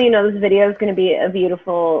second Just so ocean. you know, this video is going to be a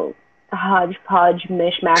beautiful hodgepodge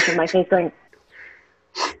mishmash of my face going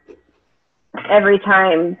every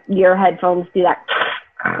time your headphones do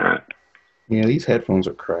that. Yeah, these headphones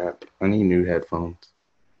are crap. I need new headphones.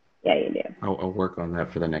 Yeah, you do. I'll work on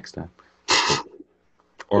that for the next time.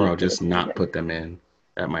 Or I'll just not put them in.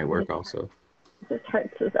 That might work also. This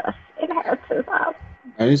hurts us. It hurts us.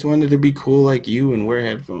 I just wanted to be cool like you and wear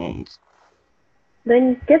headphones.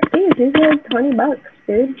 Then get these. These are like $20,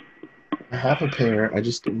 dude. I have a pair. I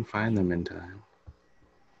just didn't find them in time.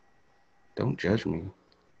 Don't judge me.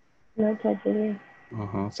 No judging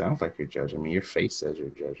you. Sounds like you're judging me. Your face says you're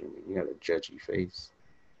judging me. You got a judgy face.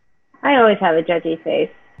 I always have a judgy face.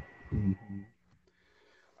 Mm-hmm.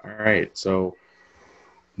 All right, so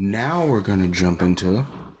now we're going to jump into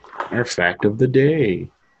our fact of the day.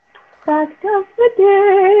 Fact of the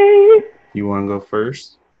day. You want to go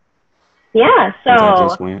first? Yeah, so I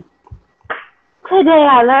just went. Today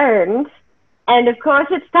I learned, and of course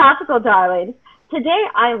it's topical, darling. Today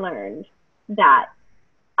I learned that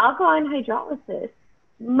alkaline hydrolysis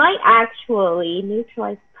might actually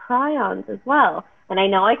neutralize prions as well. And I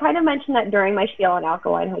know I kind of mentioned that during my spiel on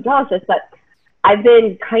alkaline hydrolysis, but I've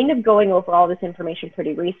been kind of going over all this information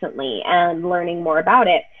pretty recently and learning more about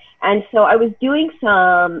it. And so I was doing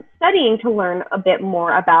some studying to learn a bit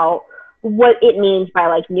more about what it means by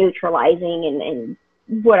like neutralizing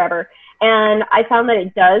and whatever. And I found that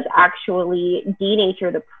it does actually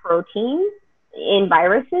denature the protein in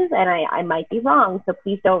viruses, and I might be wrong, so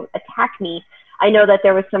please don't attack me. I know that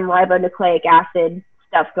there was some ribonucleic acid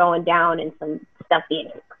stuff going down and some stuff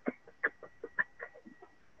being,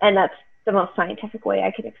 and that's the most scientific way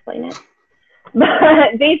I can explain it.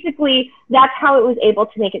 But basically, that's how it was able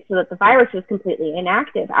to make it so that the virus was completely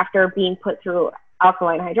inactive after being put through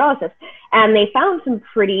alkaline hydrolysis. And they found some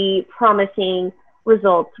pretty promising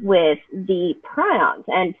results with the prions.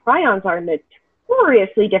 And prions are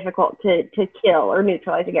notoriously difficult to kill or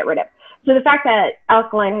neutralize or get rid of. So the fact that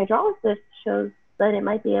alkaline hydrolysis shows that it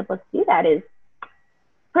might be able to do that is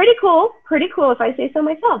pretty cool. Pretty cool, if I say so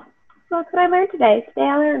myself. So that's what I learned today. Today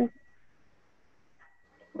I learned.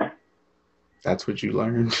 That's what you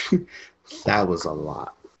learned? That was a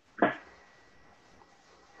lot.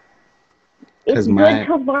 It's good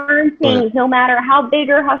to learn things, no matter how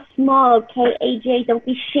big or how small. Okay, AJ, don't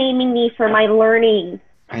be shaming me for my learning.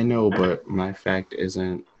 I know, but my fact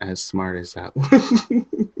isn't as smart as that one.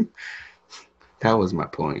 That was my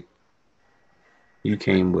point. You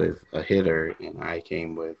came with a hitter, and I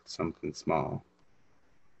came with something small.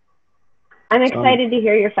 I'm excited to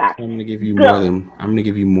hear your facts. So I'm gonna give you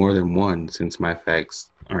more than one, since my facts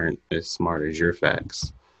aren't as smart as your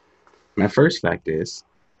facts. My first fact is: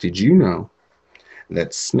 did you know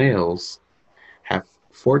that snails have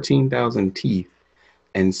 14,000 teeth,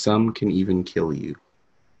 and some can even kill you?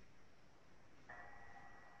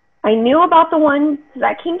 I knew about the ones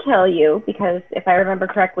that can kill you because, if I remember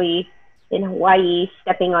correctly, in Hawaii,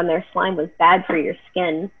 stepping on their slime was bad for your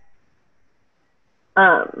skin.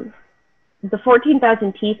 The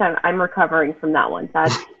 14,000 teeth, I'm recovering from that one.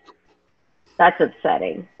 That's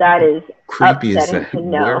upsetting. That is creepy upsetting as to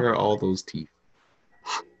know. Where are all those teeth?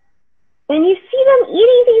 And you see them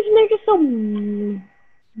eating things, and they're just so...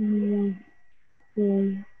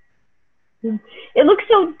 It looks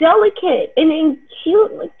so delicate and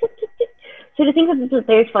cute. Like, so to think that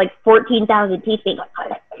there's like 14,000 teeth being like...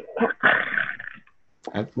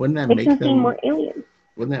 Wouldn't that make them seem more aliens?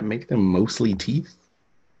 Wouldn't that make them mostly teeth?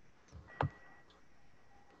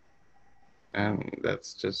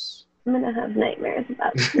 That's just... I'm going to have nightmares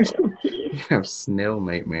about snail teeth. You have snail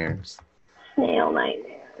nightmares. Snail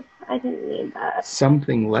nightmares. I didn't need that.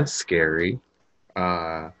 Something less scary.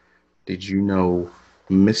 Did you know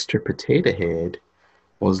Mr. Potato Head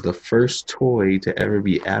was the first toy to ever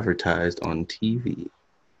be advertised on TV?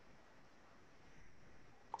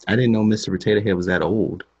 I didn't know Mr. Potato Head was that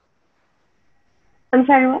old. I'm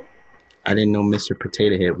sorry, what? I didn't know Mr.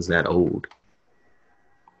 Potato Head was that old.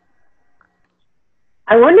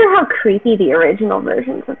 I wonder how creepy the original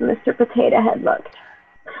versions of Mr. Potato Head looked.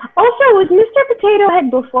 Also, was Mr. Potato Head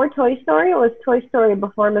before Toy Story, or was Toy Story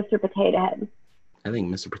before Mr. Potato Head? I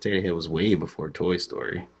think Mr. Potato Head was way before Toy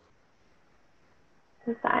Story.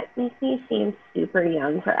 That makes me seem super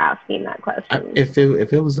young for asking that question. If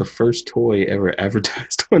it was the first toy ever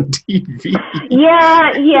advertised on TV.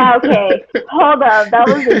 Yeah, okay. Hold up. That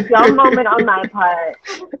was a dumb moment on my part.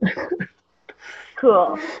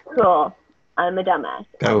 Cool. I'm a dumbass.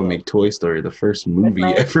 That would make Toy Story the first movie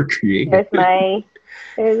ever created.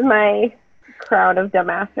 There's my crowd of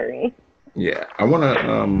dumbassery. Yeah, I'm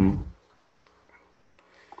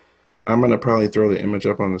gonna probably throw the image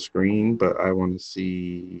up on the screen, but I want to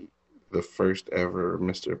see the first ever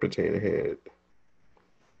Mr. Potato Head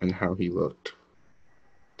and how he looked,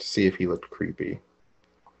 to see if he looked creepy.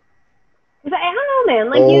 I don't know, man.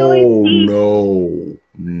 Like, you always see...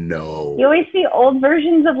 No. You always see old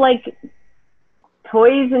versions of, like,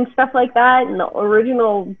 toys and stuff like that, and the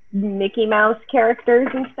original Mickey Mouse characters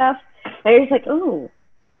and stuff. And you're just like, ooh,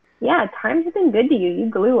 yeah, times have been good to you. You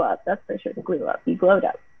glue up. That's for sure. Glue up. You glowed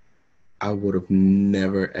up. I would have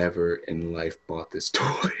never, ever in life bought this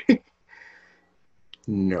toy.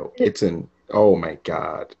 No, it's an... Oh, my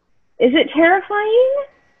God. Is it terrifying?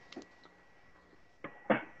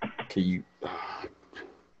 Can you...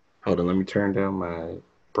 hold on, let me turn down my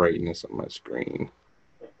brightness on my screen.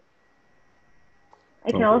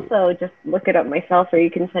 I can also just look it up myself, or you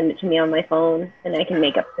can send it to me on my phone, and I can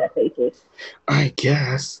make up set faces. I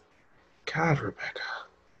guess. God, Rebecca.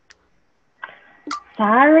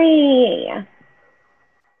 Sorry.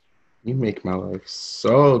 You make my life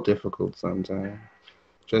so difficult sometimes.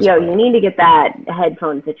 You need to get that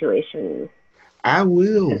headphone situation. I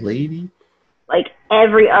will, lady. Like,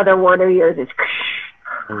 every other word of yours is...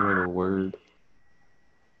 Every other word.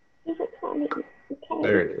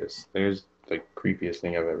 There it is. There's the creepiest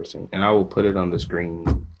thing I've ever seen. And I will put it on the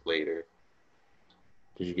screen later.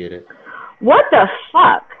 Did you get it? What the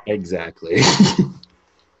fuck? Exactly.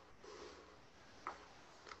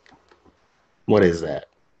 What is that?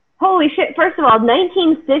 Holy shit. First of all,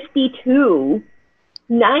 1952.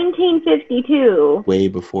 1952. Way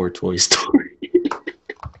before Toy Story.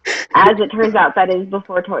 As it turns out, that is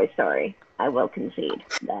before Toy Story. I will concede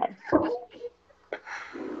that.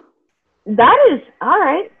 That is, all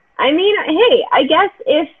right. I mean, hey, I guess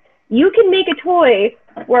if you can make a toy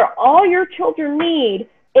where all your children need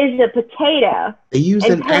is a potato,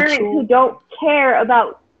 and parents who don't care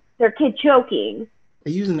about their kid choking.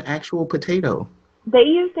 They used an actual potato. They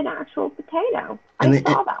used an actual potato. I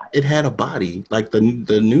saw that. It had a body. Like the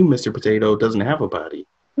new Mr. Potato doesn't have a body.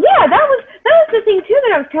 Yeah, that was the thing too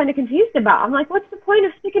that I was kind of confused about. I'm like, what's the point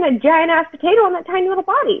of sticking a giant ass potato on that tiny little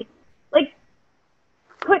body? Like,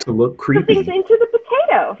 put To look the things creepy. into the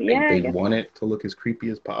potato. Yeah, I They guess want so. it to look as creepy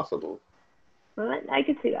as possible. Well, I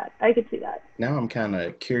could see that. I could see that. Now I'm kind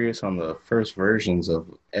of curious on the first versions of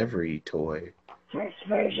every toy. First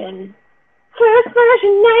version. First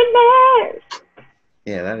version nightmares.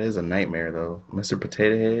 Yeah, that is a nightmare though. Mr.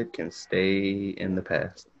 Potato Head can stay in the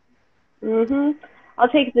past. I'll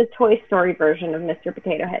take the Toy Story version of Mr.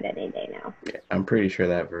 Potato Head any day now. Yeah, I'm pretty sure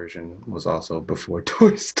that version was also before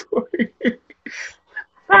Toy Story.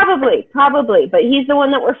 Probably, but he's the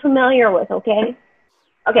one that we're familiar with. Okay.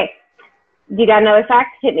 Okay. You got another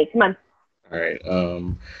fact? Hit me. Come on. All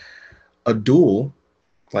right. A duel,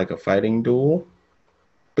 like a fighting duel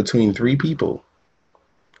between three people,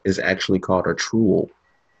 is actually called a truel.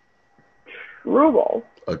 Rule.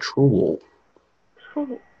 A truel.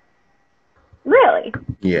 Really?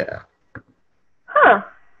 Yeah. Huh.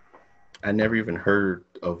 I never even heard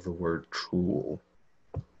of the word truel,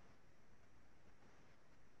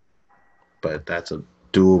 but that's a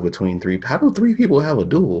duel between three. How do three people have a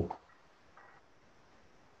duel?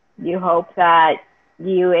 You hope that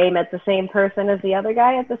you aim at the same person as the other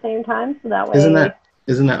guy at the same time, so that Isn't way.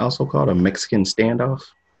 that also called a Mexican standoff?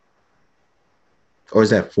 Or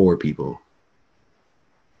is that four people?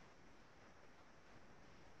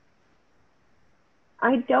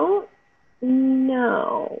 I don't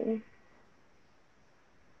know.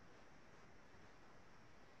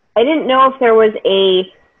 I didn't know if there was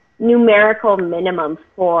a numerical minimum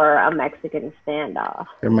for a Mexican standoff.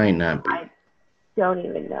 There might not be. I don't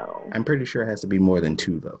even know. I'm pretty sure it has to be more than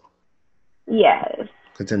two though, Yes.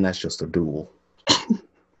 because then that's just a duel.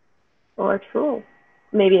 Or true.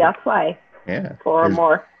 Maybe that's why. Yeah. Four or There's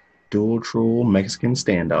more. dual truel Mexican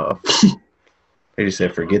standoff. They just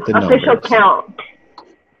said forget the Official numbers. count.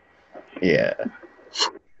 Yeah.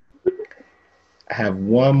 I have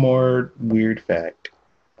one more weird fact.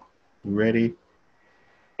 You ready?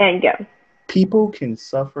 And go. People can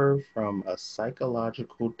suffer from a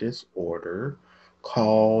psychological disorder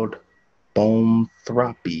called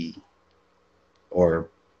boanthropy or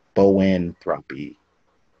boanthropy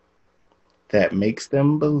that makes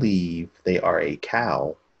them believe they are a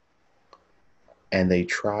cow and they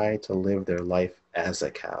try to live their life as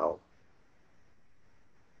a cow.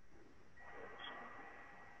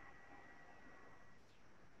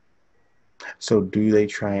 So do they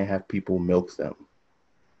try and have people milk them?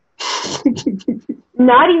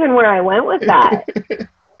 Not even where I went with that.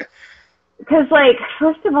 Because, like,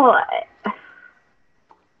 first of all,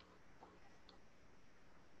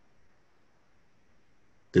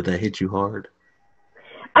 Did that hit you hard?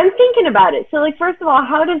 I'm thinking about it. So, like, first of all,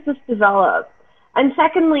 how does this develop? And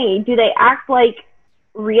secondly, do they act like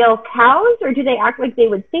real cows, or do they act like they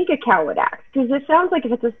would think a cow would act? Because it sounds like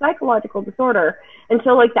if it's a psychological disorder, and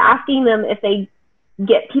so, like, asking them if they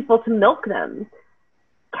get people to milk them.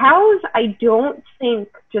 Cows, I don't think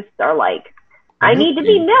just are like, I need to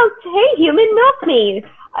be milked. Hey, human, milk me.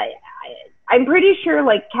 I'm pretty sure,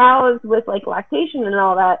 like, cows with, like, lactation and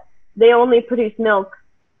all that, they only produce milk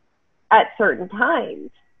at certain times.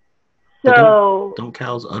 So don't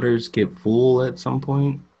cows' udders get full at some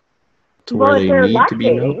point to well, where if they they're need to be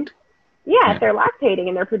lactating, milked? yeah, if they're lactating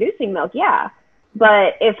and they're producing milk, yeah.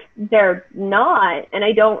 But if they're not, and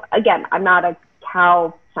I don't, again, I'm not a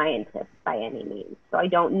cow scientist by any means, so I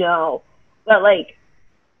don't know. But, like,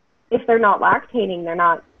 if they're not lactating, they're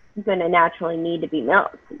not going to naturally need to be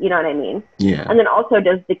milked. You know what I mean? Yeah. And then also,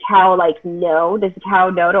 does the cow, like, know? Does the cow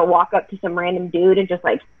know to walk up to some random dude and just,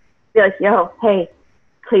 like, be like, yo, hey,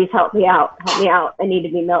 please help me out. Help me out. I need to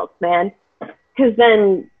be milked, man. Because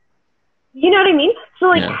then, you know what I mean? So,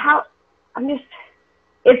 like, Yeah. how, I'm just,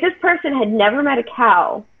 if this person had never met a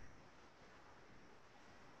cow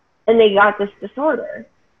and they got this disorder,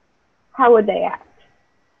 how would they act?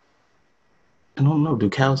 I don't know. Do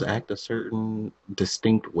cows act a certain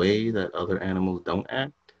distinct way that other animals don't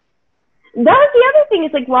act? That was the other thing.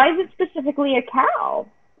 Is like, why is it specifically a cow?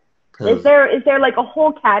 Is there like a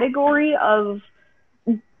whole category of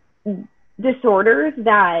disorders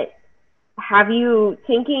that have you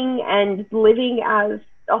thinking and living as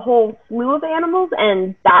a whole slew of animals,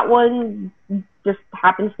 and that one just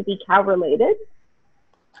happens to be cow related?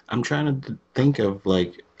 I'm trying to think of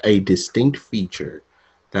like a distinct feature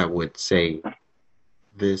that would say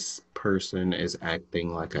this person is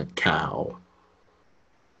acting like a cow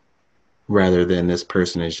rather than this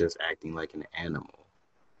person is just acting like an animal.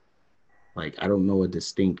 Like, I don't know a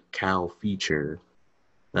distinct cow feature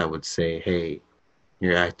that would say, hey,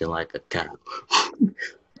 you're acting like a cow.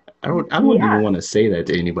 I wouldn't even want to say that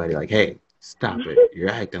to anybody, like, hey, Stop it. You're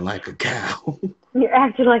acting like a cow. You're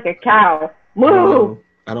acting like a cow. I don't Moo! know.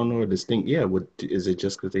 I don't know a distinct. Yeah, what is it?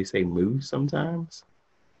 Just because they say moo sometimes?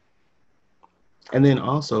 And then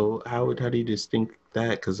also, how do you distinct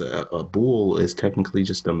that? Because a bull is technically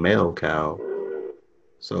just a male cow.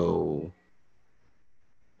 So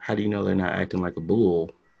how do you know they're not acting like a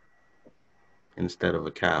bull instead of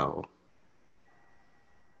a cow?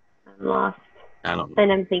 I'm lost. I don't And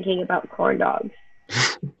know. I'm thinking about corn dogs.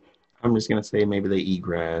 I'm just gonna say maybe they eat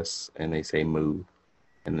grass and they say moo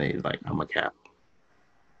and they like I'm a cow.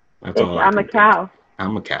 That's Bitch, all I I'm a can think of. cow.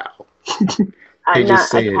 I'm a cow. They I'm just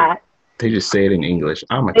not a say it. cat. They just say it in English.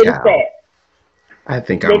 I'm a They just say cow. it. I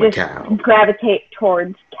think They I'm a just cow. gravitate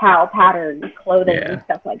towards cow patterns, clothing, and Yeah.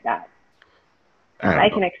 stuff like that. I I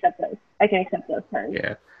don't know. can accept those. I can accept those terms.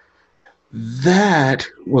 Yeah. That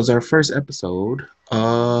was our first episode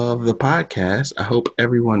of the podcast. I hope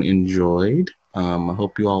everyone enjoyed. I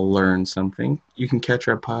hope you all learned something. You can catch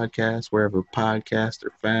our podcast wherever podcasts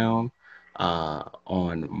are found.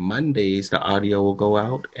 On Mondays, the audio will go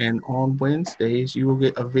out, and on Wednesdays, you will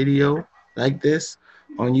get a video like this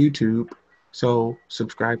on YouTube. So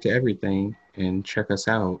subscribe to everything and check us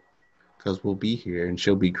out because we'll be here and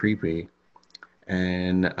she'll be creepy.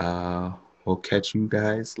 And we'll catch you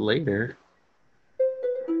guys later.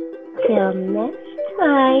 Till next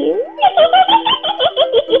time.